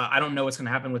that I don't know what's going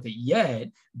to happen with it yet,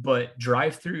 but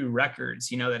Drive Through Records,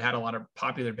 that had a lot of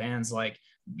popular bands like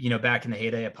back in the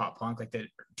heyday of pop punk, like the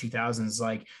 2000s,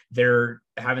 like they're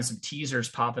having some teasers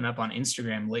popping up on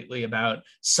Instagram lately about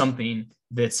something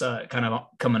that's kind of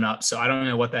coming up. So I don't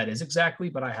know what that is exactly,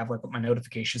 but I have like my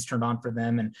notifications turned on for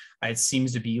them, and it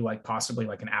seems to be like possibly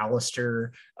like an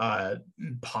Alistair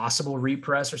possible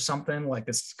repress or something. Like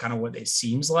that's kind of what it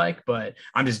seems like, but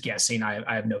I'm just guessing.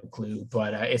 I have no clue.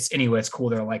 But it's cool.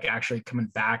 They're like actually coming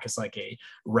back as like a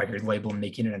record label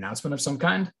making an announcement of some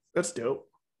kind. That's dope.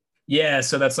 Yeah,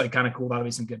 so that's like kind of cool. That'll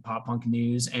be some good pop punk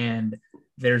news. And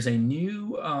there's a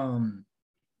new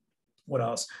what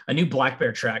else? A new Black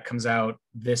Bear track comes out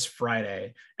this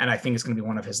Friday, and I think it's going to be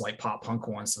one of his like pop punk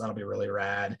ones. So that'll be really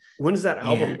rad. When does that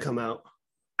album come out?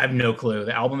 I have no clue.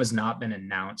 The album has not been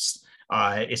announced.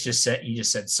 It's just said he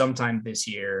just said sometime this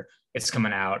year it's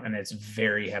coming out, and it's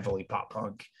very heavily pop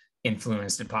punk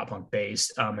influenced and pop punk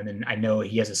based. And then I know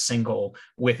he has a single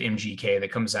with MGK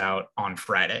that comes out on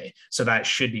Friday, so that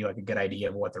should be like a good idea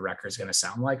of what the record is going to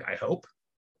sound like. I hope.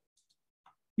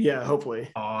 Yeah,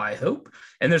 hopefully. I hope.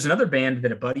 And there's another band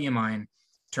that a buddy of mine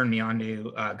turned me on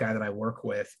to, a guy that I work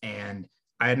with, and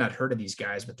I had not heard of these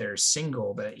guys, but their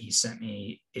single that he sent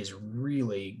me is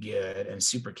really good and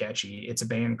super catchy. It's a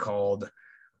band called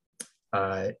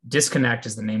Disconnect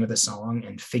is the name of the song,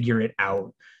 and Figure It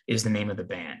Out is the name of the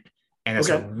band. And it's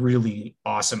a really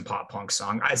awesome pop punk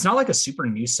song. It's not like a super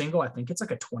new single. I think it's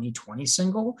like a 2020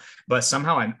 single, but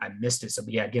somehow I missed it. So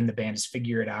yeah, again, the band is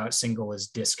Figure It Out. Single is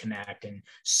Disconnect, and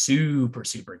super,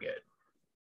 super good.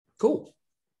 Cool.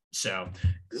 So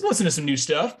just listen to some new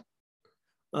stuff.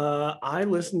 I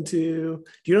listened to,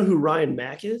 do you know who Ryan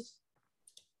Mack is?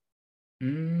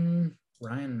 Ryan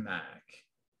Mack.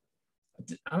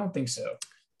 I don't think so.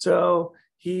 So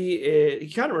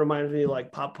he kind of reminds me of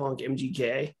like pop punk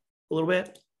MGK a little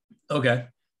bit. Okay.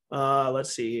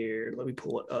 Let's see here. Let me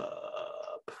pull it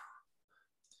up.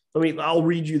 I'll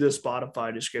read you the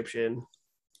Spotify description.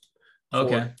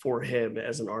 Okay. For him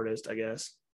as an artist, I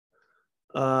guess.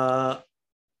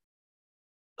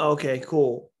 Okay,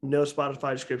 cool. No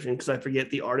Spotify description because I forget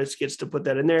the artist gets to put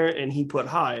that in there. And he put,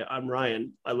 "Hi, I'm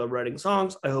Ryan. I love writing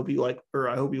songs. I hope you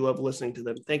love listening to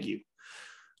them. Thank you."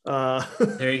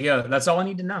 There you go. That's all I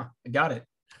need to know. I got it.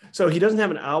 So he doesn't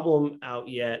have an album out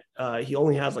yet. He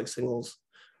only has like singles,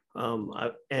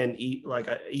 and like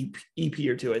a EP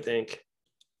or two, I think.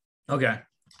 Okay.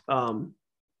 But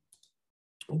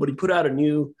he put out a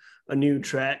new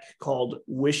track called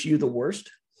 "Wish You the Worst."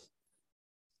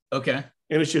 Okay.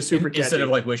 And it's just super catchy. Instead of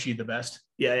like "Wish You the Best."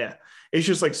 Yeah. It's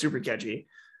just like super catchy.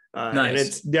 Nice. And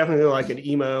it's definitely like an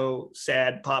emo,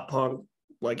 sad pop punk,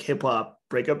 like hip hop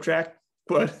breakup track.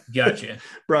 But gotcha.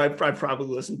 Bro, I probably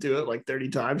listened to it like 30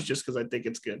 times just because I think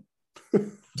it's good.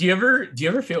 Do you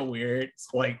ever feel weird?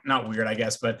 Like, not weird, I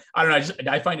guess, but I don't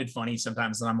know. I find it funny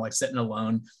sometimes when I'm like sitting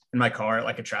alone in my car at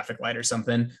like a traffic light or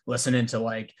something, listening to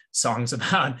like songs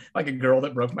about like a girl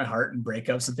that broke my heart and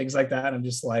breakups and things like that. I'm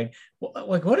just like,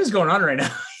 what is going on right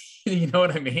now? You know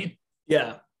what I mean?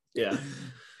 Yeah.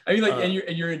 I mean, like, and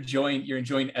you're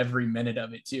enjoying every minute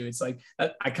of it too. It's like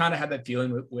I kind of had that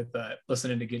feeling with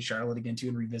listening to Good Charlotte again too,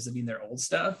 and revisiting their old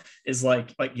stuff. Is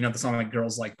like the song like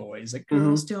 "Girls Like Boys," like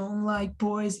girls don't like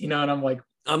boys, and I'm like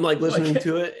listening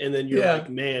to it, and then you're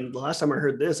like, man, the last time I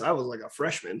heard this, I was like a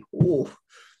freshman. Ooh,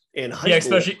 in high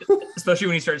school. especially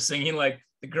when you start singing like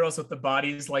the girls with the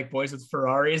bodies like boys with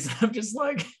Ferraris. I'm just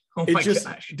like, oh my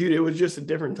gosh, dude, it was just a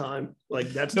different time. Like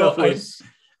that stuff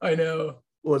I know.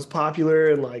 Was popular,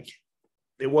 and like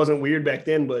it wasn't weird back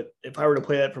then, but if I were to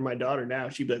play that for my daughter now,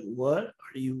 she'd be like, "What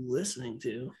are you listening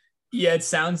to?" Yeah, it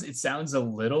sounds a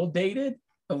little dated,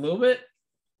 a little bit.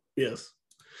 Yes,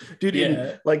 dude.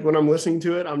 Yeah. Like when I'm listening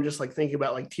to it, I'm just like thinking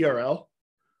about like TRL,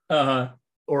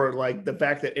 or like the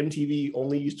fact that MTV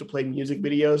only used to play music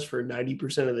videos for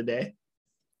 90% of the day.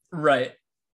 Right.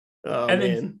 Oh, and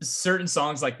then certain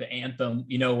songs like the anthem,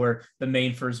 where the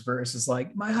main first verse is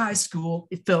like, "My high school,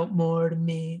 it felt more to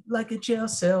me like a jail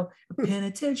cell, a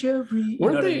penitentiary."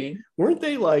 Weren't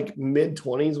they like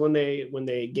mid-20s when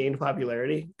they gained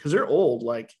popularity? Because they're old.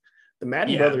 Like the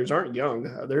Madden brothers aren't young.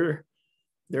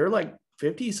 They're like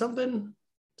 50 something,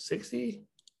 60.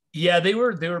 Yeah, they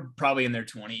were probably in their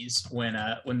 20s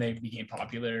when they became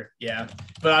popular. Yeah,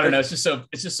 but I don't know. It's just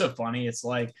so funny. It's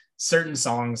like certain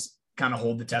songs kind of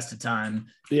hold the test of time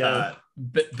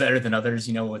better than others,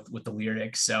 with the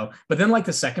lyrics. So, but then like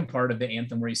the second part of the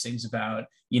anthem where he sings about,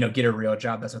 get a real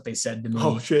job. That's what they said to me.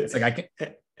 Oh shit. It's like, I can.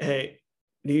 Hey,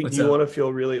 do you want to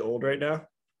feel really old right now?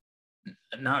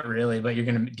 Not really, but you're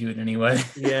going to do it anyway.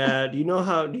 Yeah. Do you know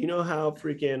how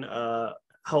freaking,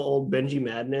 how old Benji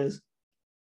Madden is?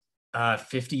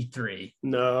 53.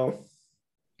 No.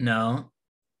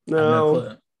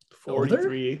 43.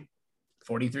 Older?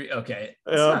 43. Okay.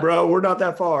 Bro, we're not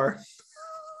that far.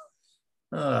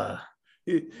 Uh,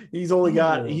 He's only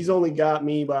got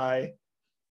me by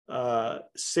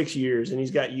 6 years, and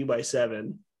he's got you by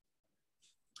 7.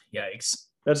 Yikes.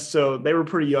 That's so they were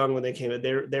pretty young when they came in.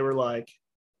 They were like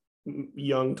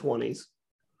young 20s.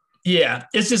 Yeah,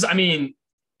 it's just, I mean,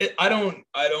 I don't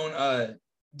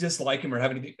dislike him or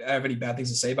have any bad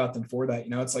things to say about them for that. You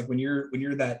know, it's like when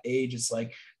you're that age, it's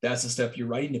like that's the stuff you're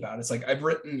writing about. It's like I've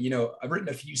written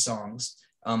a few songs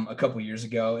a couple years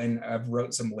ago, and I've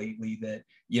wrote some lately that,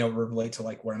 you know, relate to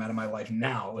like where I'm at in my life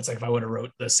now. It's like if I would have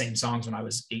wrote the same songs when I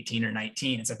was 18 or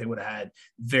 19, it's like they would have had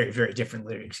very, very different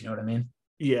lyrics. You know what I mean?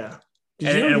 Yeah.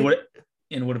 And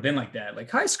it would have been like that.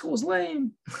 Like high school is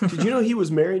lame. Did you know he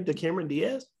was married to Cameron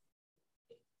Diaz?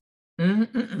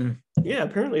 Yeah,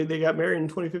 apparently they got married in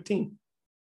 2015.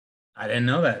 I didn't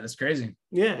know that. That's crazy.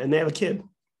 Yeah, and they have a kid.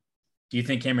 Do you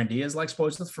think Cameron Diaz likes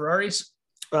boys with Ferraris?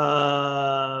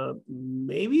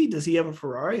 Maybe. Does he have a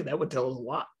Ferrari? That would tell us a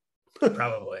lot.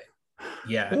 Probably.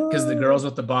 Yeah, because the girls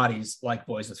with the bodies like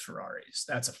boys with Ferraris.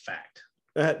 That's a fact.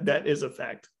 That is a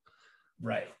fact.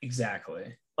 Right.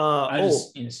 Exactly.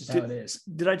 It's just how it is.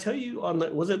 Did I tell you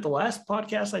was it the last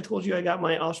podcast I told you I got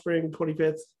my Offspring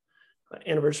 25th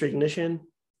anniversary ignition?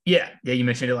 Yeah, you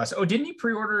mentioned it last. Oh, didn't you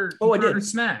pre-order? I did.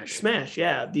 Smash,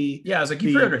 yeah. I was like,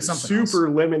 you pre-ordered something super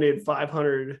else. Limited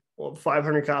 500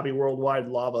 copy worldwide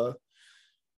lava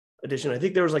edition. I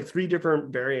think there was like 3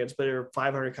 different variants, but there were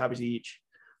 500 copies each.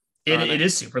 It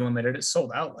is super limited. It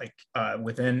sold out like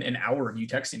within an hour of you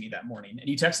texting me that morning, and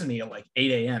you texted me at like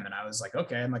 8 a.m. and I was like,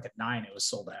 okay. I'm like at 9, it was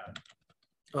sold out.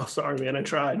 Oh, sorry, man. I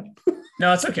tried.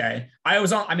 No, it's okay. I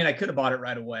could have bought it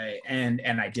right away, and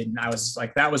I didn't. I was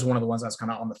like, that was one of the ones I was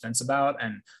kind of on the fence about,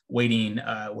 and waiting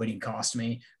cost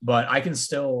me. But I can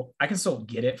still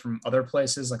get it from other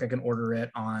places. Like I can order it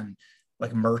on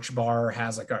like Merch Bar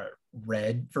has like a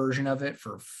red version of it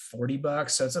for $40.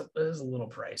 So it is a little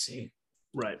pricey.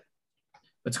 Right.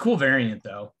 It's a cool variant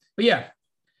though. But yeah,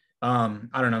 I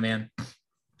don't know, man.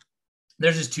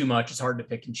 There's just too much. It's hard to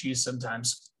pick and choose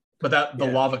sometimes. But the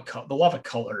lava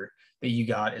color that you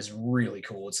got is really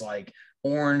cool. It's like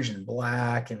orange and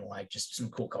black and like just some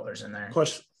cool colors in there.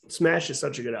 Plus, Smash is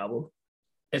such a good album.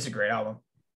 It's a great album.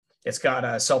 It's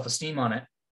got Self-Esteem on it.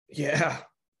 Yeah,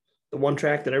 the one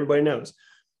track that everybody knows.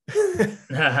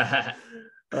 I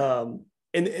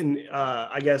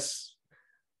guess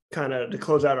kind of to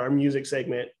close out our music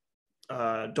segment,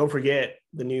 don't forget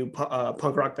the new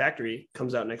Punk Rock Factory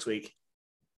comes out next week.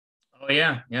 Oh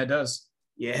yeah, it does.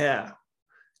 Yeah,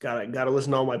 gotta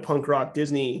listen to all my punk rock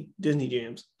Disney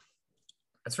jams.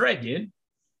 That's right, dude.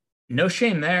 No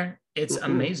shame there. It's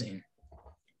amazing.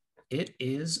 It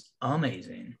is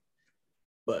amazing.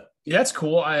 But that's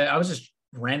cool. I was just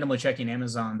randomly checking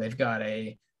Amazon. They've got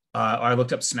I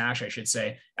looked up Smash, I should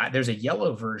say. There's a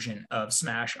yellow version of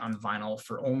Smash on vinyl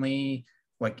for only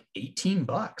like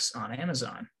 $18 on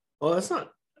Amazon. Oh, that's not.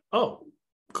 Oh,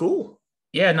 cool.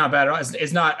 Yeah, not bad at all.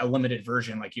 It's not a limited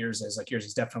version like yours is. Like yours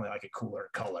is definitely like a cooler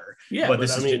color. Yeah, but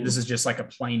this is just like a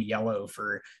plain yellow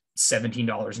for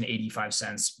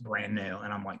 $17.85 brand new,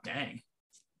 and I'm like, dang.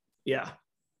 Yeah.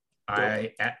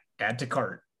 I add to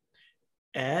cart.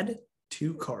 Add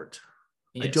to cart.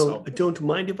 Yes, I don't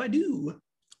mind if I do.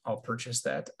 I'll purchase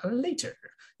that later.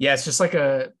 Yeah, it's just like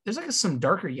there's like some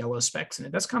darker yellow specks in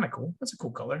it. That's kind of cool. That's a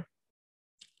cool color.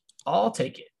 I'll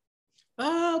take it.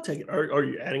 I'll take it. Are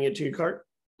you adding it to your cart?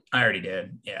 I already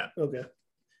did. Yeah. Okay.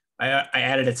 I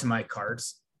added it to my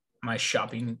carts, my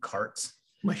shopping carts.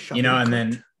 My shopping cart. And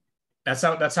then that's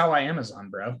how I Amazon,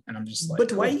 bro. And I'm just like,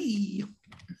 but why?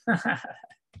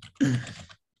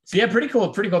 So yeah, pretty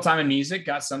cool time in music.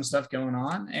 Got some stuff going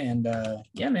on, and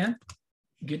yeah, man,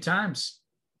 good times.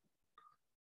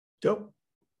 Dope.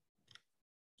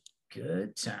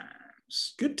 Good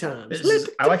times. Good times.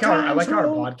 I like our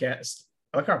podcast.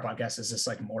 I like our podcast is just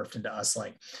like morphed into us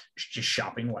like just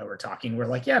shopping while we're talking. We're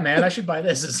like, yeah, man, I should buy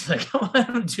this. It's like, I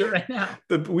want to do it right now.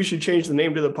 But we should change the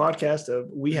name to the podcast of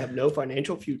 "We Have No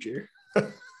Financial Future."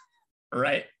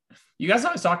 Right. You guys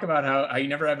always talk about how you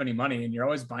never have any money and you're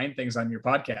always buying things on your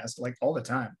podcast like all the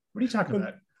time. What are you talking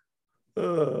about?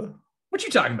 What you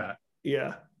talking about?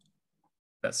 Yeah.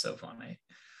 That's so funny.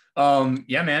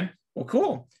 Yeah, man. Well,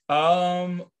 cool.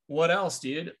 What else,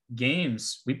 dude?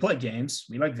 Games. We play games.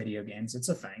 We like video games. It's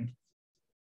a thing.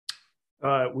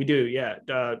 We do, yeah.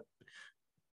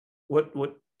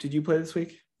 What did you play this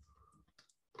week?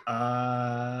 What?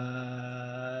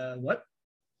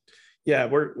 Yeah,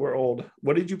 we're old.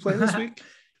 What did you play this week?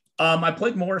 I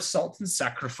played more Salt and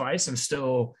Sacrifice. I'm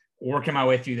still working my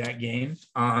way through that game.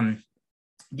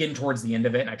 getting towards the end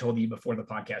of it, and I told you before the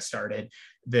podcast started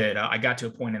that I got to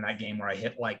a point in that game where I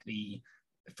hit like the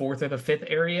fourth or the fifth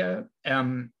area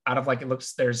out of like,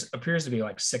 there's appears to be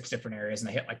like 6 different areas, and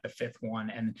I hit like the 5th one,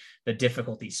 and the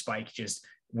difficulty spike just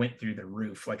went through the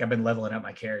roof. Like I've been leveling up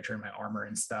my character and my armor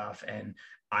and stuff, and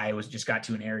I was just got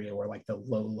to an area where like the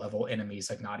low level enemies,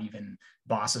 like not even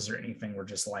bosses or anything, were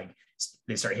just like,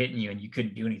 they start hitting you and you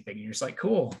couldn't do anything. And you're just like,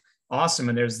 cool, awesome.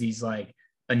 And there's these like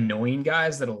annoying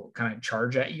guys that'll kind of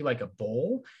charge at you like a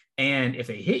bull. And if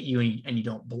they hit you and you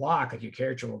don't block, like your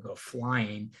character will go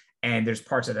flying. And there's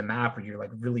parts of the map where you're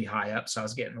like really high up. So I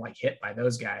was getting like hit by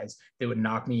those guys that would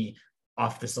knock me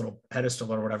off this little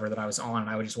pedestal or whatever that I was on. And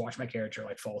I would just watch my character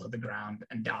like fall to the ground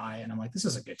and die. And I'm like, this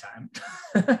is a good time.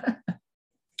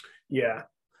 Yeah.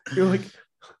 You're like,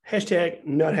 hashtag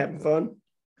not having fun.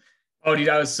 Oh, dude,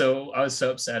 I was so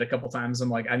upset a couple times. I'm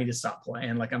like, I need to stop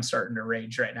playing. Like, I'm starting to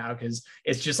rage right now because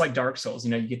it's just like Dark Souls.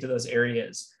 You know, you get to those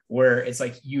areas where it's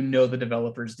like, you know, the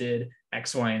developers did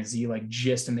X, Y, and Z like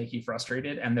just to make you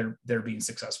frustrated, and they're being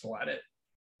successful at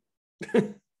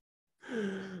it.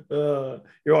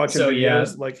 You're watching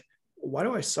videos like, why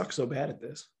do I suck so bad at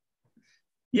this?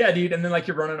 Yeah, dude. And then like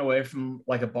you're running away from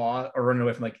like a boss, or running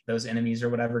away from like those enemies or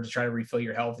whatever to try to refill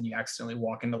your health, and you accidentally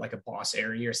walk into like a boss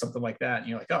area or something like that. And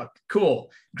you're like, oh,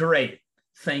 cool. Great.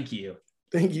 Thank you.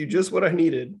 Thank you. Just what I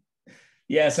needed.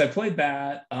 Yes, I played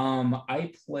that.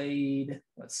 I played,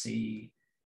 let's see,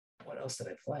 what else did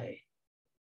I play?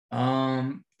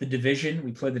 The Division.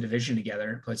 We played the Division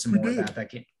together, played some more of that.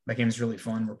 That game is really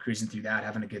fun. We're cruising through that,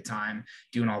 having a good time,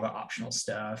 doing all the optional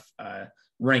stuff,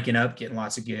 ranking up, getting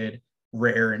lots of good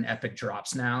rare and epic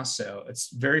drops now. So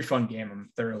it's a very fun game. I'm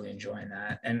thoroughly enjoying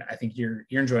that. And I think you're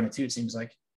enjoying it too, it seems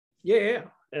like. Yeah.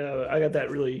 I got that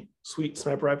really sweet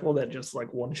sniper rifle that just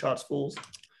like one-shots fools.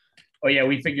 Oh yeah,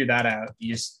 we figured that out.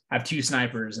 You just have 2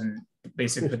 snipers and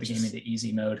basically put the game into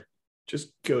easy mode.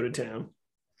 Just go to town.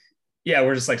 Yeah,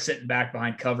 we're just like sitting back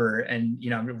behind cover, and you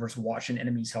know, we're just watching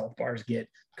enemies' health bars get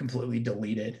completely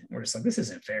deleted. We're just like, this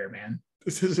isn't fair, man.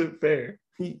 This isn't fair.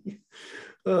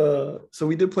 So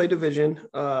we did play Division.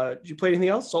 Did you play anything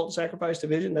else? Salt and Sacrifice,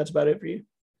 Division. That's about it for you.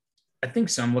 I think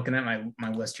so. I'm looking at my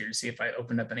list here to see if I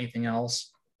opened up anything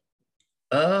else.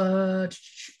 I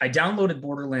downloaded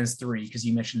Borderlands 3 because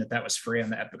you mentioned that was free on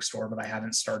the Epic Store, but I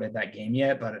haven't started that game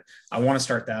yet. But I want to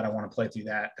start that. I want to play through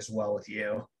that as well with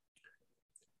you.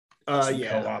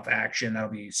 Co-op action, that'll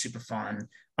be super fun.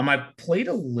 I played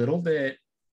a little bit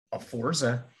of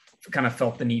Forza. Kind of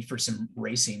felt the need for some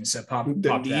racing, so pop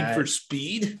need for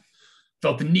speed.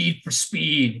 Felt the need for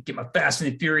speed. Get my Fast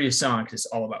and the Furious on because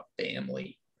it's all about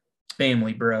family,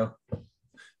 bro.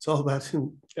 It's all about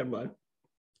never mind.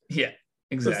 Yeah,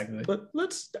 exactly.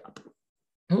 Let's stop.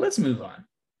 Let's move on.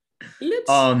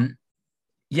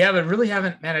 Yeah, but really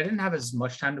haven't, man. I didn't have as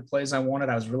much time to play as I wanted.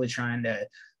 I'm really trying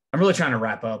to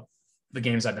wrap up the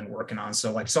games I've been working on.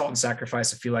 So like Salt and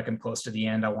Sacrifice, I feel like I'm close to the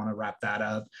end. I want to wrap that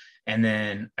up. And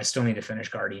then I still need to finish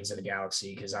Guardians of the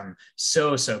Galaxy because I'm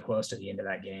so close to the end of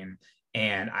that game.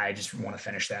 And I just want to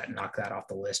finish that and knock that off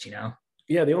the list, you know?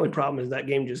 Yeah, the only problem is that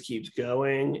game just keeps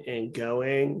going and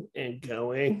going and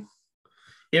going.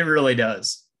 It really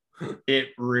does. It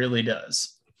really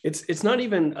does. It's not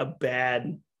even a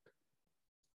bad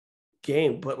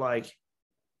game, but like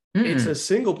it's a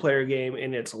single player game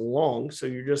and it's long. So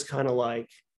you're just kind of like,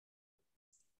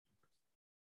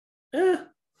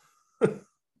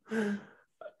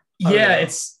 yeah,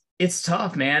 it's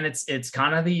tough, man. It's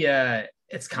kind of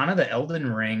the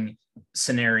Elden Ring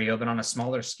scenario, but on a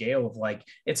smaller scale of like,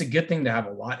 it's a good thing to have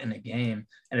a lot in a game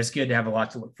and it's good to have a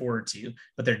lot to look forward to,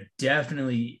 but there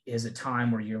definitely is a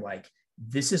time where you're like,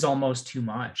 this is almost too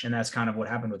much. And that's kind of what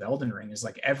happened with Elden Ring is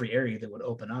like every area that would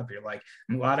open up, you're like,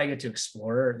 I'm glad I get to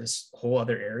explore this whole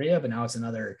other area, but now it's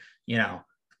another, you know,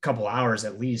 couple hours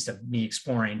at least of me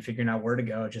exploring, figuring out where to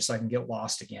go just so I can get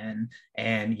lost again.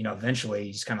 And, you know, eventually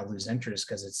you just kind of lose interest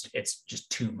because it's just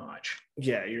too much.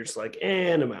 Yeah. You're just like,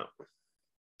 and I'm out.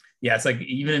 Yeah. It's like,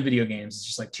 even in video games, it's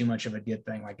just like too much of a good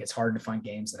thing. Like it's hard to find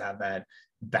games that have that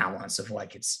balance of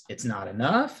like, it's not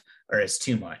enough or it's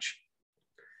too much.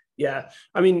 Yeah.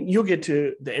 I mean, you'll get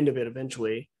to the end of it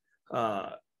eventually.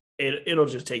 It'll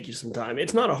just take you some time.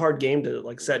 It's not a hard game to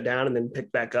like set down and then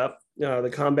pick back up.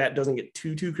 The combat doesn't get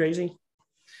too crazy.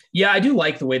 Yeah, I do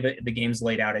like the way that the game's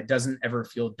laid out. It doesn't ever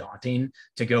feel daunting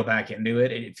to go back into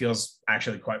it. It feels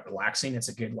actually quite relaxing. It's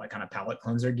a good like kind of palate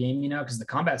cleanser game, you know, because the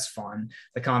combat's fun.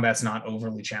 The combat's not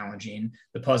overly challenging.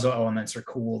 The puzzle elements are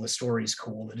cool. The story's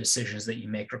cool. The decisions that you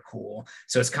make are cool.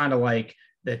 So it's kind of like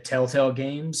the Telltale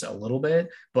games a little bit,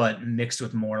 but mixed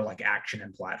with more like action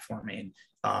and platforming.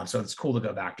 So it's cool to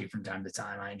go back to from time to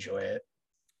time. I enjoy it.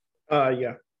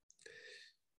 Yeah.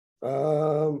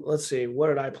 Let's see. What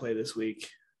did I play this week?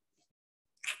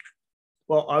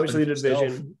 Well, obviously the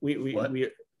division. We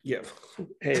yeah.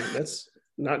 Hey, that's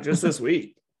not just this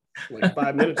week. Like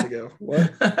 5 minutes ago.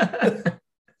 What?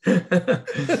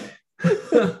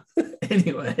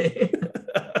 Anyway.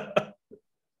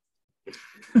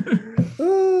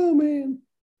 Oh man.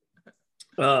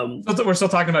 We're still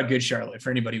talking about Good Charlotte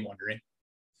for anybody wondering.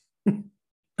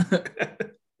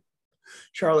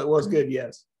 Charlotte was good,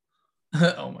 yes.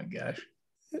 Oh my gosh.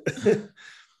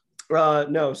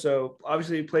 No, so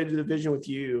obviously played the division with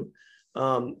you.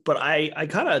 But I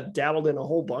kind of dabbled in a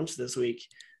whole bunch this week.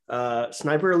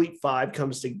 Sniper Elite 5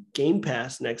 comes to Game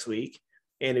Pass next week.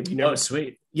 And if you know,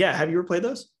 sweet. Yeah, have you ever played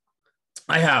those?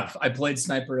 I have. I played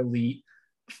Sniper Elite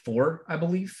 4, I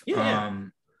believe.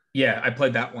 Yeah, I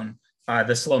played that one.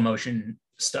 The slow motion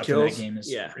stuff in that game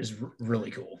is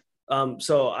really cool.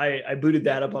 So I booted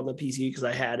that up on the PC because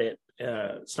I had it,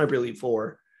 Sniper Elite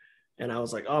 4. And I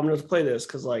was like, oh, I'm going to play this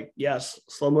because, like, yes,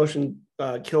 slow motion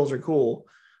kills are cool.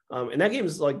 And that game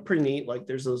is, like, pretty neat. Like,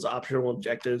 there's those optional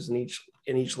objectives in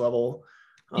each level.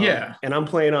 And I'm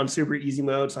playing on super easy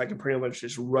mode, so I can pretty much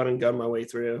just run and gun my way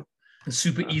through.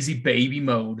 Super easy baby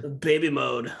mode. Baby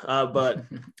mode. But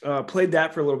played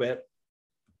that for a little bit.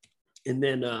 And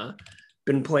then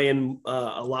been playing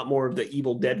a lot more of the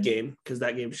Evil Dead game because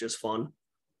that game's just fun.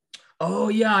 Oh,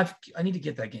 yeah. I need to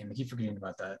get that game. I keep forgetting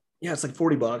about that. Yeah, it's like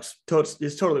 $40.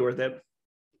 It's totally worth it.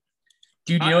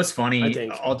 Dude, you know what's funny? I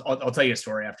think. I'll tell you a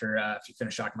story after if you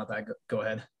finish talking about that. Go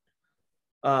ahead.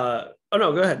 Oh,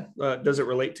 no, go ahead. Does it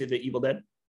relate to the Evil Dead?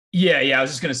 Yeah. I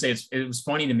was just going to say it was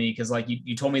funny to me because, like,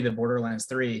 you told me that Borderlands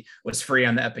 3 was free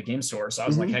on the Epic Game Store. So I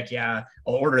was like, heck yeah,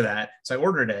 I'll order that. So I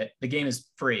ordered it. The game is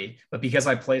free. But because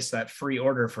I placed that free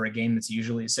order for a game that's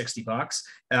usually $60,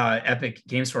 Epic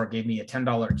Game Store gave me a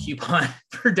 $10 coupon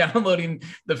for downloading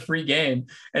the free game.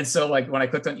 And so, like, when I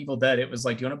clicked on Evil Dead, it was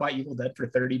like, do you want to buy Evil Dead for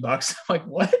 $30? I'm like,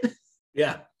 what?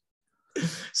 Yeah.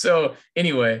 So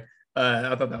anyway,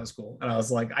 I thought that was cool. And I was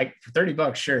like, for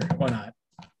 $30, sure, why not?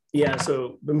 Yeah,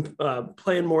 so been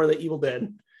playing more of the Evil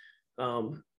Dead. I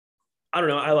don't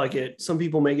know. I like it. Some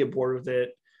people may get bored with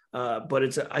it,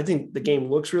 but I think the game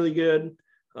looks really good.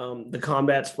 The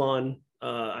combat's fun.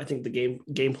 I think the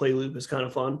gameplay loop is kind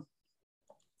of fun.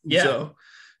 Yeah.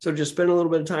 So just spend a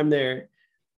little bit of time there.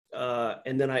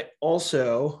 And then I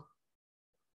also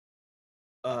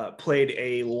played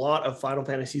a lot of Final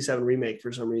Fantasy VII Remake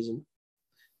for some reason.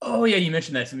 Oh, yeah, you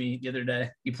mentioned that to me the other day.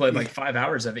 You played like 5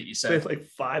 hours of it, you said. Played like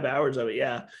 5 hours of it,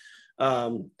 yeah.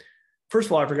 First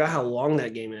of all, I forgot how long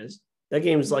that game is. That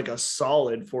game is like a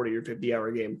solid 40 or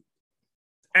 50-hour game.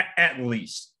 At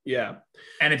least. Yeah.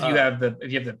 And if you have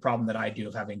the problem that I do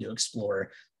of having to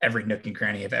explore every nook and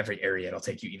cranny of every area, it'll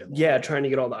take you even longer. Yeah, trying to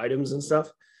get all the items and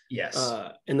stuff. Yes.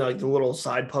 And like the little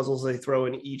side puzzles they throw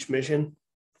in each mission.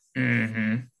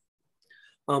 Mm-hmm.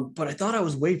 But I thought I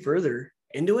was way further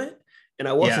into it. And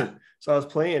I wasn't. Yeah. So I was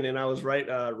playing and I was right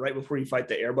before you fight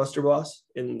the Airbuster boss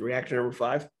in reactor number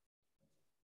 5.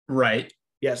 Right.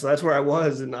 Yeah. So that's where I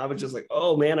was. And I was just like,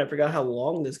 oh man, I forgot how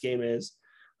long this game is.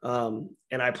 And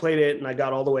I played it and I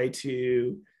got all the way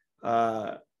to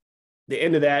the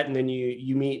end of that. And then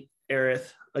you meet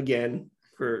Aerith again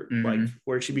for like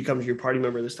where she becomes your party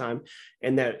member this time.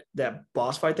 And that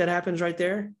boss fight that happens right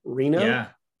there, Reno. Yeah.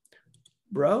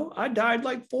 Bro, I died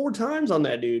like 4 times on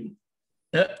that dude.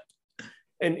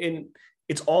 And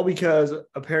it's all because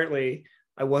apparently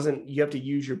you have to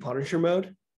use your Punisher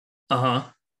mode.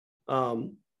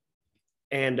 And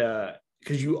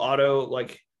because you auto,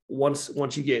 like once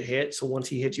you get hit, so once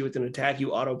he hits you with an attack,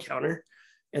 you auto counter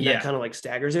and that kind of like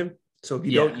staggers him. So if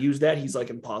you don't use that, he's like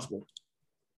impossible.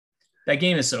 That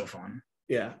game is so fun.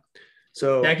 Yeah.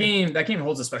 So that game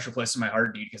holds a special place in my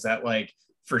heart, dude, because that like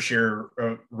for sure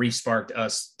re-sparked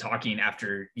us talking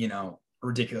after,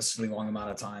 ridiculously long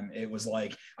amount of time. It was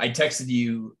like I texted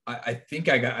you. I think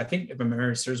if my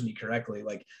memory serves me correctly,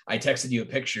 like I texted you a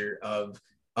picture of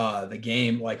the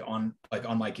game like on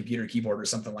my computer keyboard or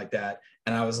something like that,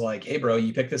 and I was like, hey bro,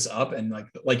 you picked this up, and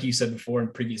like you said before in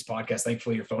previous podcasts,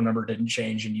 thankfully your phone number didn't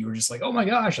change, and you were just like, oh my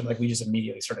gosh, and like we just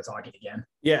immediately started talking again.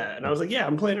 Yeah, and I was like, yeah,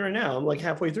 I'm playing it right now. I'm like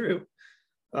halfway through.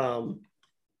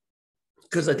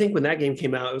 Because I think when that game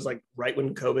came out, it was like right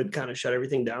when COVID kind of shut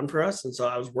everything down for us. And so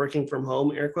I was working from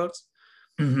home, air quotes.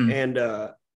 And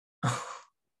I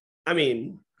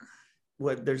mean,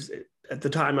 at the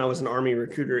time I was an Army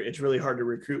recruiter. It's really hard to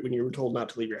recruit when you were told not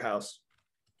to leave your house.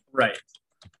 Right.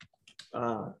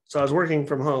 So I was working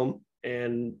from home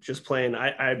and just playing.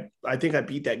 I think I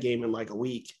beat that game in like a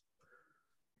week.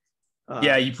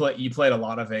 Yeah, you played a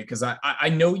lot of it because I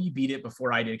know you beat it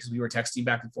before I did because we were texting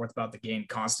back and forth about the game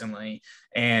constantly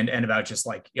and about just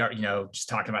like just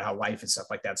talking about how life and stuff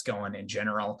like that's going in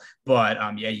general. But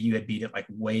yeah, you had beat it like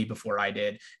way before I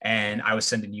did, and I was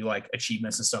sending you like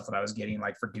achievements and stuff that I was getting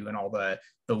like for doing all the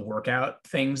workout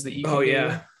things that you Oh can do.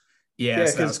 yeah, Yeah, yeah,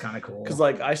 so that was kind of cool. because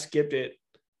like I skipped it,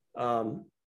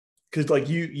 because like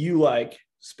you like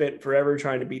spent forever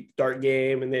trying to beat the dart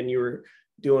game, and then you were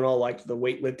doing all like the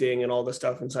weightlifting and all the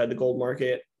stuff inside the gold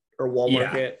market or wall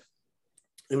market.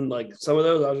 And like some of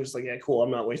those, I was just like, yeah, cool. I'm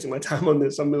not wasting my time on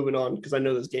this. I'm moving on because I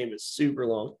know this game is super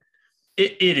long.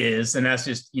 It is, and that's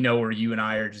just where you and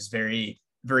I are just very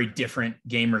very different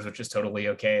gamers, which is totally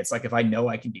okay. It's like if I know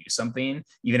I can do something,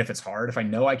 even if it's hard, if I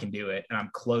know I can do it and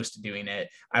I'm close to doing it,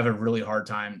 I have a really hard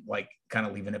time like kind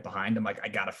of leaving it behind. I'm like, I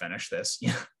gotta finish this.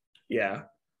 Yeah. Yeah.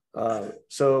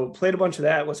 So played a bunch of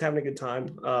that. Was having a good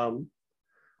time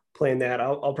playing that.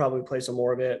 I'll probably play some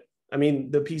more of it. I mean,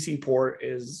 the PC port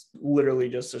is literally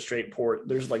just a straight port.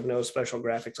 There's like no special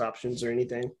graphics options or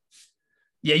anything.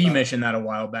 Yeah, you mentioned that a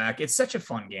while back. It's such a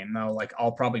fun game though. Like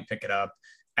I'll probably pick it up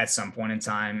at some point in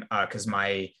time because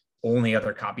my only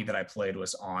other copy that I played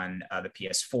was on the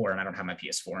PS4, and I don't have my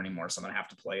PS4 anymore, so I'm gonna have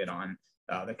to play it on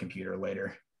the computer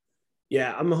later.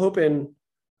 Yeah, I'm hoping.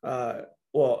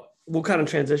 Well, we'll kind of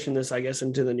transition this, I guess,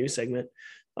 into the new segment,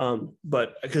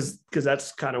 but because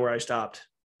that's kind of where I stopped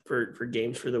for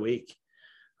games for the week.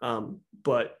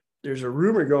 But there's a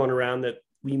rumor going around that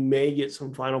we may get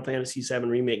some Final Fantasy VII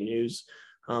remake news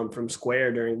from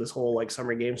Square during this whole like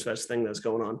Summer Games Fest thing that's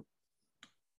going on.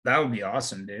 That would be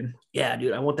awesome, dude. Yeah,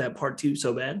 dude, I want that part 2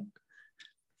 so bad.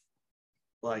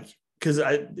 Like, because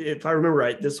if I remember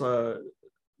right, this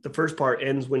the first part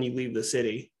ends when you leave the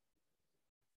city,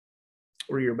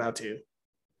 or you're about to.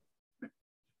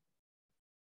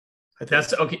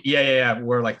 That's okay. Yeah.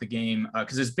 Where like the game,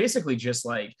 because it's basically just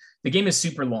like the game is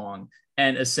super long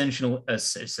and essentially, I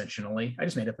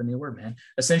just made up a new word, man.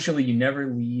 Essentially, you never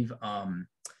leave.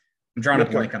 I'm drawing a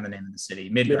blank on the name of the city.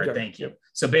 Midgard. Thank you. Yep.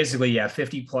 So basically, yeah,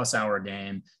 50+ hour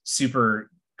game, super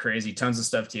crazy, tons of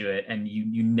stuff to it, and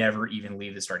you never even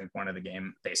leave the starting point of the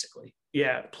game, basically.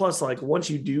 Yeah. Plus, like once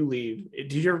you do leave,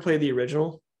 did you ever play the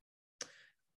original?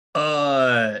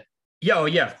 Yeah, oh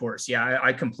yeah, of course. Yeah,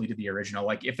 I completed the original.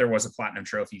 Like if there was a platinum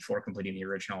trophy for completing the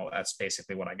original, that's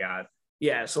basically what I got.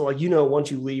 Yeah. So like once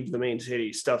you leave the main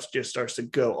city, stuff just starts to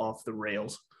go off the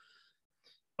rails.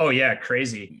 Oh yeah,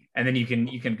 crazy. And then you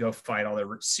can go fight all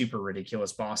the super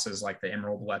ridiculous bosses like the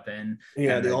Emerald Weapon.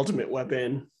 Yeah, the ultimate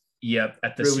weapon. Yep,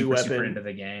 at the super end of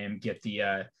the game. Get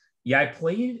the yeah, I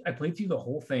played through the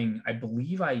whole thing. I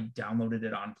believe I downloaded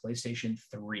it on PlayStation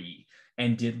 3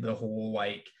 and did the whole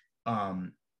like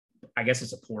I guess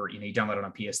it's a port, you download it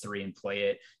on PS3 and play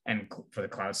it and for the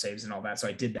cloud saves and all that. So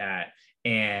I did that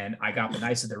and I got the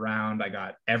Knights of the Round. I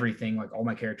got everything. Like all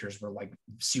my characters were like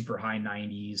super high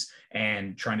 90s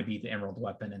and trying to beat the Emerald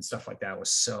Weapon and stuff like that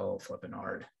was so flipping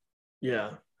hard.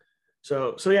 Yeah.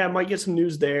 So yeah, I might get some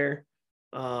news there.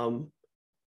 Of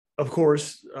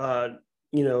course, the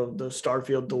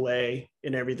Starfield delay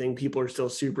and everything, people are still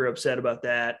super upset about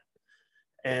that.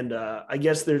 And I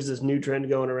guess there's this new trend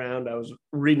going around. I was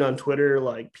reading on Twitter,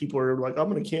 like people are like, I'm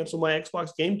going to cancel my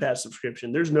Xbox Game Pass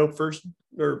subscription. There's no first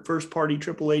party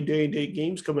AAA day-and-date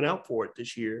games coming out for it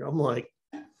this year. I'm like,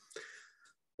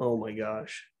 oh my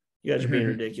gosh, you guys are being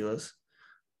ridiculous.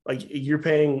 Like you're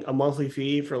paying a monthly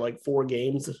fee for like 4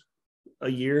 games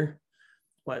a year.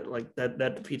 Like that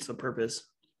defeats the purpose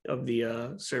of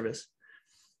the service.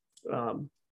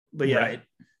 But yeah,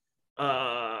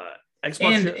 right.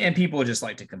 Xbox and people just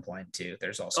like to complain too.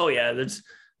 There's also that's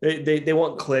they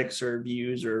want clicks or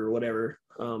views or whatever.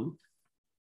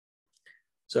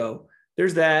 So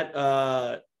there's that.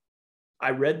 I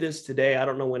read this today. I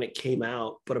don't know when it came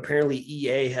out, but apparently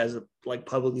EA has like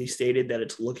publicly stated that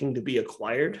it's looking to be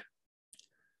acquired.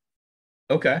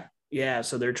 Okay. Yeah,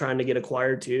 so they're trying to get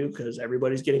acquired too because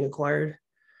everybody's getting acquired.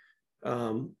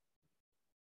 Microsoft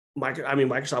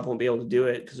won't be able to do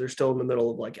it because they're still in the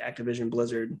middle of like Activision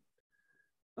Blizzard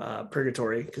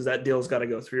purgatory because that deal's got to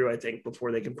go through, I think,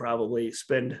 before they can probably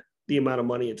spend the amount of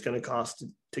money it's going to cost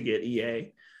to get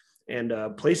EA. And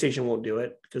PlayStation won't do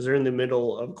it because they're in the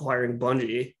middle of acquiring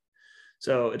Bungie.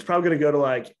 So it's probably going to go to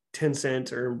like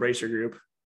Tencent or Embracer Group.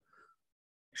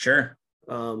 Sure.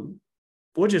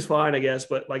 Which is fine, I guess.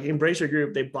 But like Embracer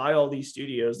Group, they buy all these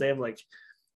studios. They have like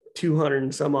 200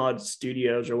 and some odd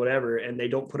studios or whatever, and they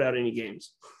don't put out any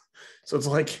games. So it's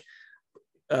like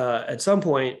at some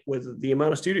point with the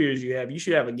amount of studios you have, you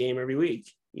should have a game every week.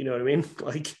 You know what I mean?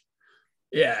 Like,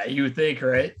 yeah, you would think,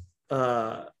 right?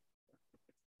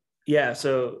 Yeah.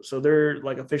 So they're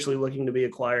like officially looking to be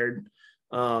acquired.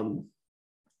 Um,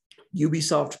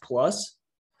 Ubisoft Plus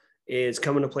is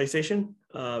coming to PlayStation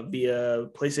via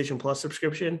PlayStation Plus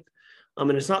subscription.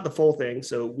 And it's not the full thing.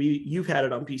 So you've had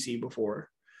it on PC before,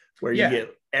 where you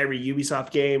get every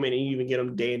Ubisoft game, and you even get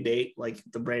them day and date, like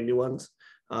the brand new ones,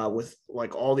 with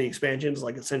like all the expansions,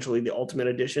 like essentially the ultimate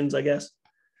editions, I guess.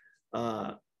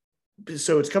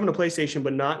 So it's coming to PlayStation,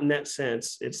 but not in that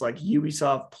sense. It's like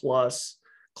Ubisoft Plus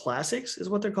Classics is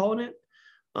what they're calling it.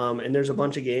 And there's a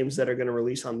bunch of games that are going to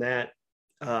release on that.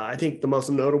 I think the most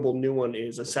notable new one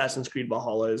is Assassin's Creed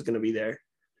Valhalla is going to be there.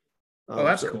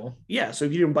 That's cool. Yeah, so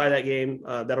if you didn't buy that game,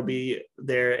 that'll be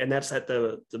there, and that's at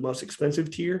the most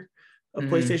expensive tier of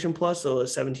PlayStation Plus, so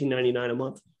it's $17.99 a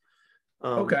month.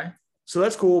 Okay. So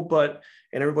that's cool,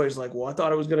 and everybody's like, well, I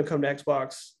thought it was going to come to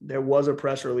Xbox. There was a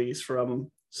press release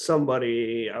from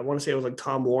somebody, I want to say it was like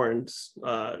Tom Lawrence,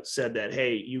 said that,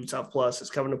 hey, Ubisoft Plus is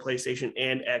coming to PlayStation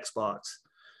and Xbox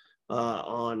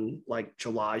on like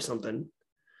July something.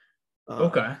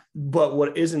 Okay. But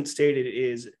what isn't stated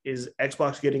is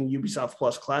Xbox getting Ubisoft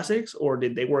Plus Classics, or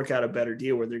did they work out a better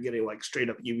deal where they're getting like straight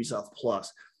up Ubisoft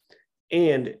Plus?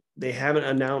 And they haven't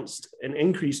announced an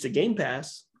increase to Game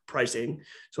Pass pricing.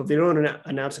 So if they don't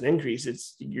announce an increase,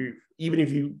 even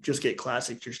if you just get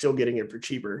Classics, you're still getting it for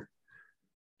cheaper.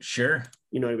 Sure.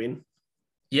 You know what I mean?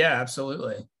 Yeah,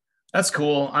 absolutely. That's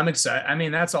cool. I'm excited. I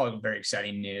mean, that's all very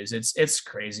exciting news. It's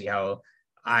crazy how,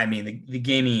 I mean, the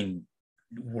gaming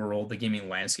world, the gaming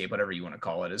landscape, whatever you want to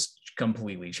call it, is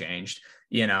completely changed.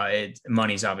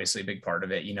 Money's obviously a big part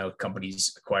of it,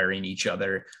 companies acquiring each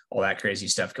other, all that crazy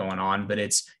stuff going on. But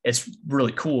it's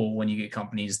really cool when you get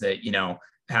companies that,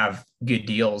 have good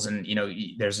deals and,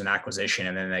 there's an acquisition,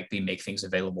 and then like they make things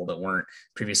available that weren't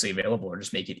previously available, or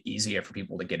just make it easier for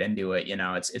people to get into it.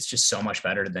 It's just so much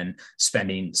better than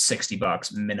spending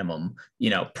 $60 minimum,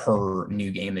 per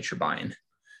new game that you're buying.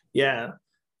 Yeah.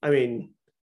 I mean,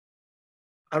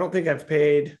 I don't think I've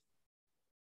paid.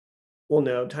 Well,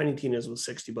 no, Tiny Tina's was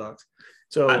 $60.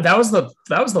 So that was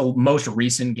the most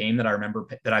recent game that I remember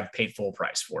that I've paid full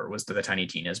price for, was the Tiny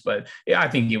Tina's. But yeah, I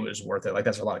think it was worth it. Like,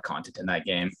 there's a lot of content in that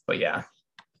game. But yeah,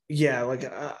 like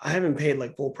I haven't paid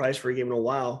like full price for a game in a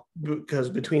while, because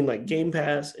between like Game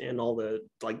Pass and all the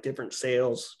like different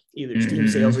sales, either Steam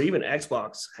sales or even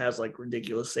Xbox has like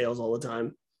ridiculous sales all the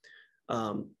time.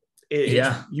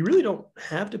 You really don't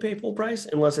have to pay full price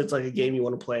unless it's like a game you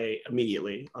want to play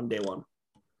immediately on day one.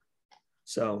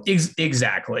 So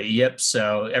exactly. Yep.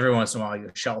 So every once in a while you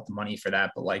shell out the money for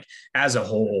that. But like as a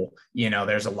whole,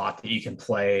 there's a lot that you can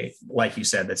play, like you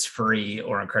said, that's free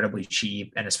or incredibly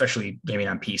cheap. And especially gaming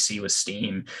on PC with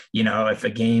Steam,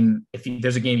 if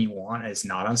there's a game you want and it's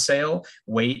not on sale,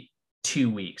 wait 2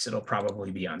 weeks. It'll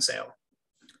probably be on sale.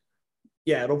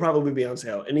 Yeah, it'll probably be on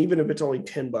sale. And even if it's only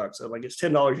 $10, like it's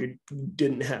 $10 you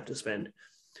didn't have to spend.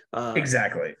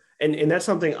 Exactly. And that's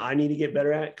something I need to get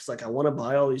better at, because like I want to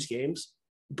buy all these games,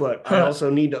 but I also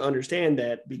need to understand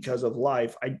that because of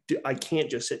life, I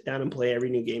can't just sit down and play every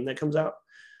new game that comes out.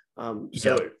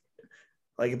 So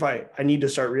like if I need to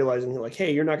start realizing like,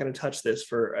 hey, you're not going to touch this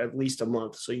for at least a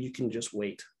month, so you can just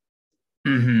wait.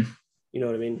 Mm-hmm. You know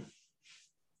what I mean?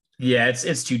 Yeah,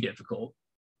 it's too difficult.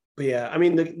 But yeah, I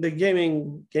mean the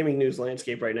gaming news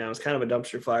landscape right now is kind of a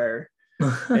dumpster fire.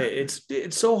 It's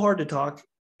so hard to talk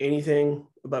anything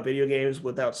about video games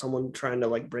without someone trying to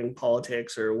like bring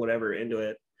politics or whatever into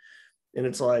it. And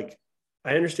it's like,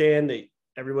 I understand that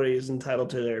everybody is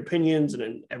entitled to their opinions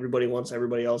and everybody wants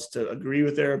everybody else to agree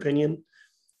with their opinion,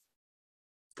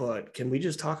 but can we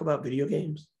just talk about video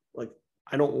games? Like,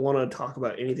 I don't want to talk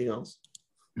about anything else.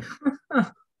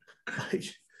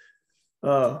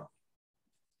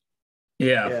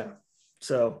 Yeah.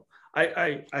 So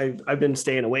I've been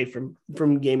staying away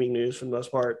from gaming news for the most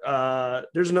part.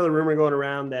 There's another rumor going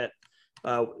around that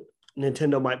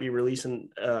Nintendo might be releasing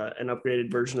an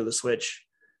upgraded version of the Switch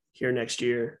here next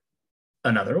year.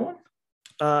 Another one?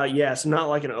 Yeah, so not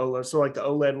like an OLED. So like the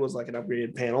OLED was like an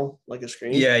upgraded panel, like a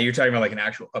screen. Yeah, you're talking about like an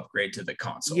actual upgrade to the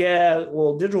console. Yeah,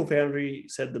 well, Digital Foundry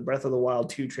said the Breath of the Wild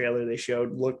 2 trailer they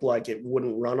showed looked like it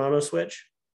wouldn't run on a Switch.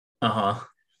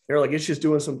 They're like, it's just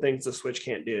doing some things the Switch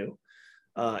can't do.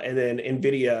 And then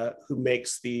NVIDIA, who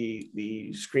makes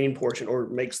the screen portion or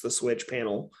makes the Switch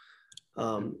panel,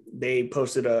 they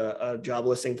posted a job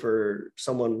listing for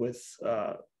someone with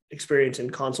experience in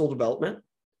console development.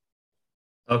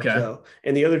 Okay. So,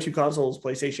 and the other two consoles,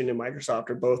 PlayStation and Microsoft,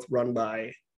 are both run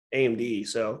by AMD.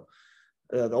 So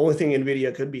the only thing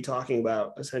NVIDIA could be talking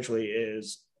about essentially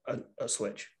is a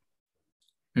Switch.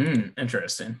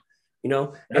 Interesting.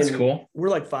 That's cool. We're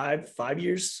like five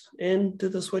years into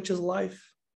the Switch's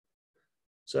life.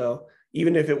 So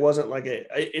even if it wasn't like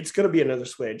it's going to be another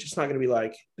Switch. It's not going to be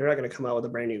like they're not going to come out with a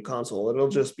brand new console. It'll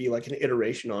just be like an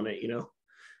iteration on it, you know?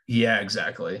 Yeah,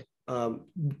 exactly.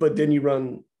 But then you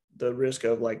run the risk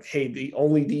of like, hey,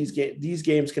 these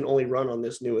games can only run on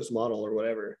this newest model or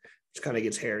whatever, which kind of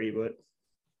gets hairy. But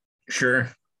sure,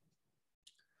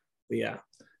 yeah,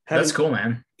 that's cool,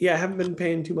 man. Yeah, I haven't been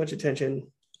paying too much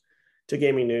attention to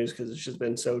gaming news because it's just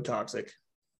been so toxic.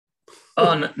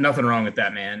 Oh, nothing wrong with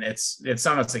that, man. It's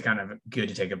honestly kind of good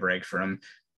to take a break from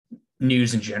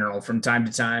news in general from time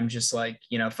to time, just like,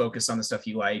 you know, focus on the stuff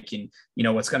you like, and you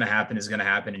know what's going to happen is going to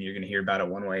happen and you're going to hear about it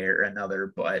one way or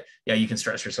another. But yeah, you can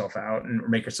stress yourself out and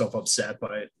make yourself upset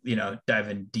by, you know,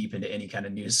 diving deep into any kind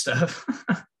of news stuff.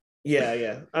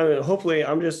 yeah I mean, hopefully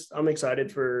I'm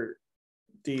excited for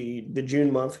the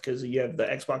June month because you have the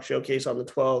Xbox showcase on the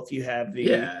 12th. You have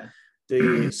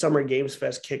the Summer Games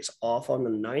Fest kicks off on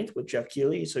the 9th with Jeff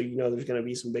Keighley, so you know there's going to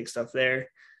be some big stuff there.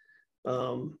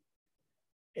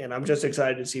 And I'm just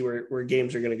excited to see where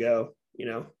games are going to go, you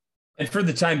know. And for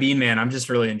the time being, man, I'm just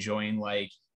really enjoying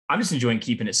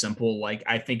keeping it simple. Like,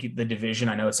 I think The Division,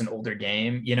 I know it's an older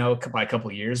game, you know, by a couple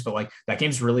of years, but like that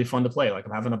game's really fun to play. Like,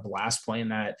 I'm having a blast playing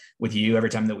that with you. Every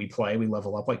time that we play, we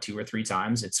level up like 2 or 3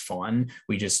 times. It's fun.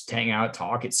 We just hang out,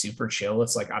 talk. It's super chill.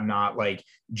 It's like, I'm not like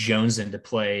jonesing to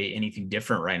play anything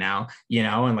different right now, you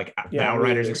know, and like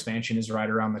Outriders expansion is right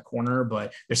around the corner,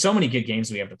 but there's so many good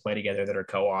games we have to play together that are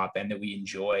co-op and that we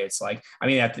enjoy. It's like, I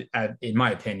mean, in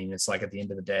my opinion, it's like at the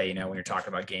end of the day, you know, when you're talking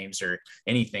about games or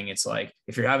anything, it's like,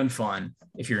 if you're having fun,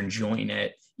 if you're enjoying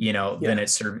it, you know, then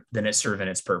it's serving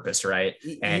its purpose, right?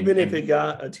 And even if it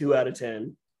got a 2 out of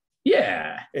 10,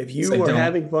 if you were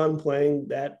having fun playing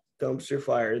that dumpster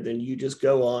fire, then you just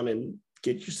go on and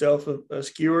get yourself a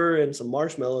skewer and some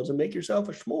marshmallows and make yourself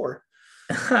a s'more.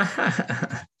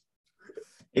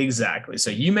 Exactly.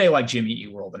 So you may like Jimmy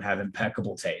Eat World and have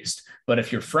impeccable taste, but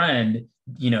if your friend,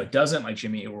 you know, doesn't like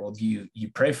Jimmy Eat World, you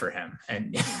pray for him.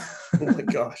 And oh my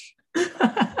gosh.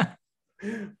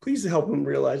 Please help him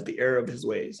realize the error of his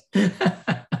ways. And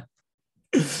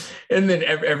then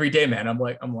every day, man, I'm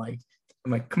like,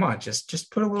 come on,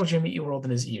 just put a little Jimmy Eat World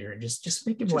in his ear and just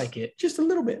make him like it. Just a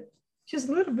little bit. Just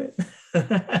a little bit.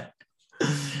 But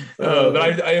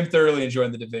I am thoroughly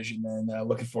enjoying The Division and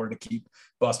looking forward to keep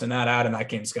busting that out. And that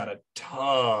game's got a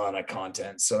ton of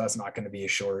content, so that's not going to be a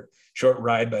short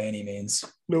ride by any means.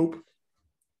 Nope.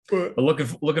 But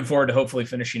looking forward to hopefully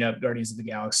finishing up Guardians of the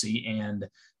Galaxy and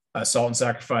Salt and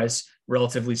Sacrifice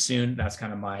relatively soon. That's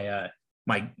kind of my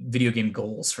video game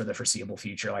goals for the foreseeable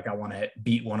future. Like, I want to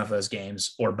beat one of those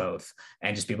games or both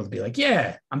and just be able to be like,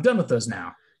 yeah, I'm done with those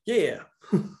now. Yeah.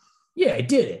 Yeah, I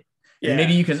did it. Yeah. And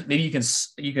maybe you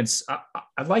can.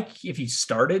 I'd like if you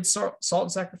started Salt and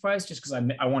Sacrifice, just because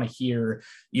I want to hear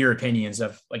your opinions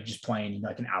of like just playing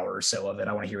like an hour or so of it.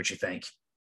 I want to hear what you think.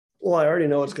 Well, I already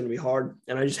know it's going to be hard,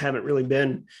 and I just haven't really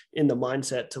been in the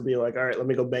mindset to be like, all right, let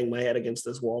me go bang my head against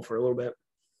this wall for a little bit.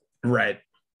 Right.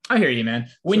 I hear you, man.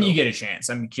 When you get a chance,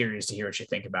 I'm curious to hear what you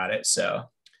think about it. So,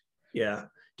 yeah.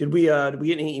 Did we get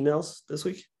any emails this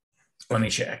week? Let me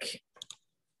check.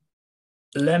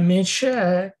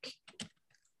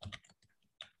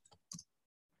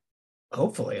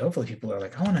 Hopefully people are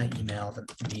like, I want to email the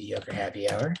mediocre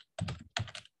happy hour.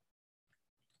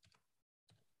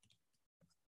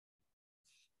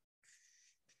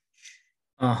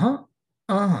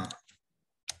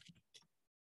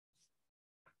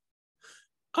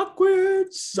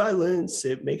 Awkward silence.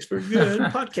 It makes for good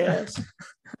podcast.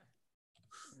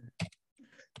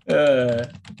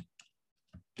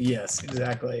 Yes,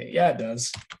 exactly. Yeah, it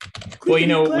does. Clickety, well, you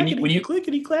know, when you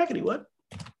clickety clackety, what?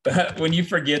 When you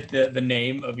forget the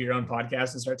name of your own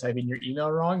podcast and start typing your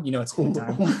email wrong, you know it's good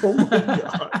time. Oh my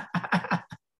god.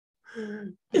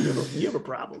 You have a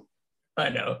problem. I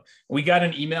know. We got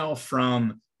an email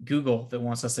from Google that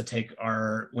wants us to take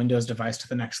our Windows device to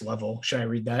the next level. Should I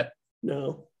read that?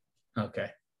 No. Okay.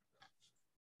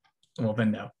 Well,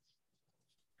 then no.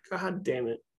 God damn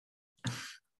it.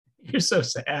 You're so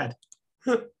sad.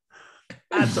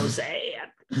 I'm so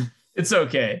sad. It's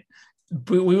okay.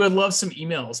 We would love some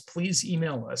emails. Please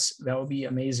email us. That would be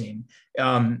amazing.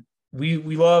 We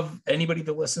love anybody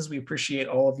that listens. We appreciate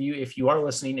all of you. If you are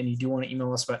listening and you do want to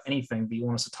email us about anything that you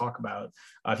want us to talk about,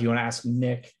 if you want to ask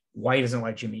Nick why he doesn't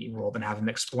like Jimmy Eat World and have him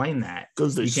explain that,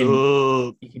 because they suck.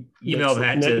 You can email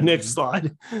to next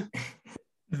slide.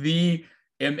 The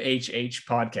MHH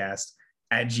podcast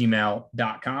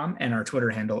 @gmail.com, and our Twitter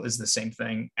handle is the same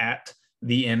thing at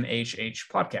the MHH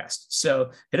podcast.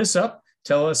 So hit us up.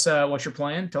 Tell us what you're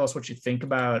playing. Tell us what you think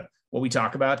about what we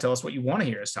talk about. Tell us what you want to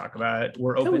hear us talk about.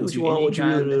 We're open to what you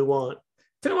really want.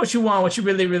 Tell me what you want, what you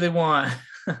really, really want.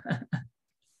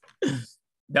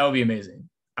 That would be amazing.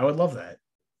 I would love that.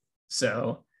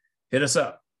 So hit us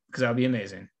up because that would be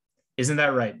amazing. Isn't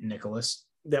that right, Nicholas?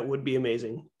 That would be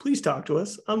amazing. Please talk to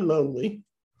us. I'm lonely.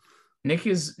 Nick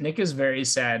is very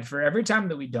sad. For every time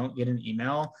that we don't get an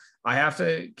email, I have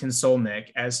to console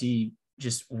Nick as he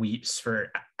just weeps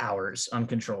for hours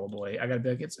uncontrollably. I gotta be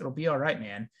like, it'll be all right,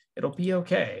 man. It'll be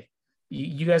okay.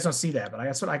 You guys don't see that, but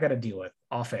that's what I gotta deal with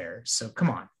off air. So come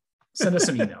on, send us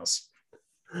some emails.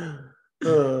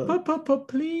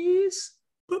 Please.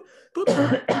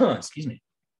 Excuse me.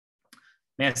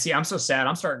 Man, see, I'm so sad.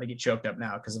 I'm starting to get choked up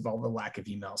now because of all the lack of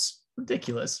emails.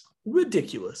 Ridiculous.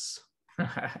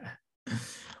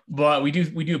 But we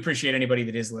do appreciate anybody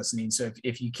that is listening. So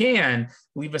if you can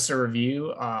leave us a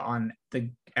review on the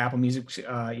Apple Music,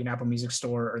 Apple Music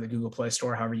Store or the Google Play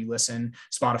Store, however you listen,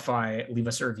 Spotify, leave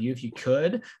us a review if you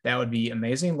could. That would be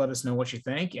amazing. Let us know what you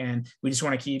think, and we just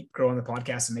want to keep growing the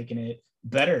podcast and making it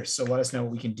better. So let us know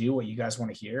what we can do, what you guys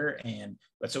want to hear, and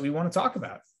that's what we want to talk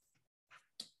about.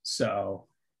 So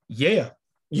yeah.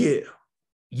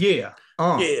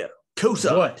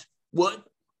 Cosa. What?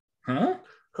 Huh?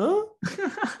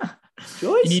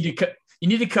 Joyce? You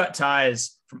need to cut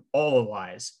ties from all the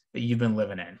lies that you've been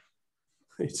living in.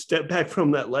 Step back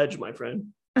from that ledge, my friend.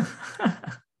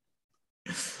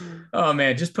 Oh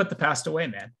man, just put the past away,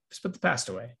 man. Just put the past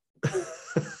away.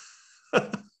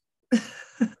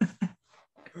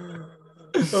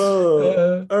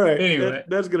 All right. Anyway,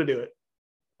 that's gonna do it.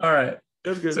 All right.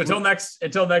 That's good. So until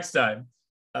next time.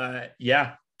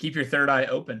 Keep your third eye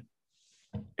open.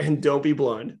 And don't be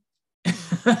blind.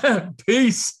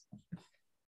 Peace.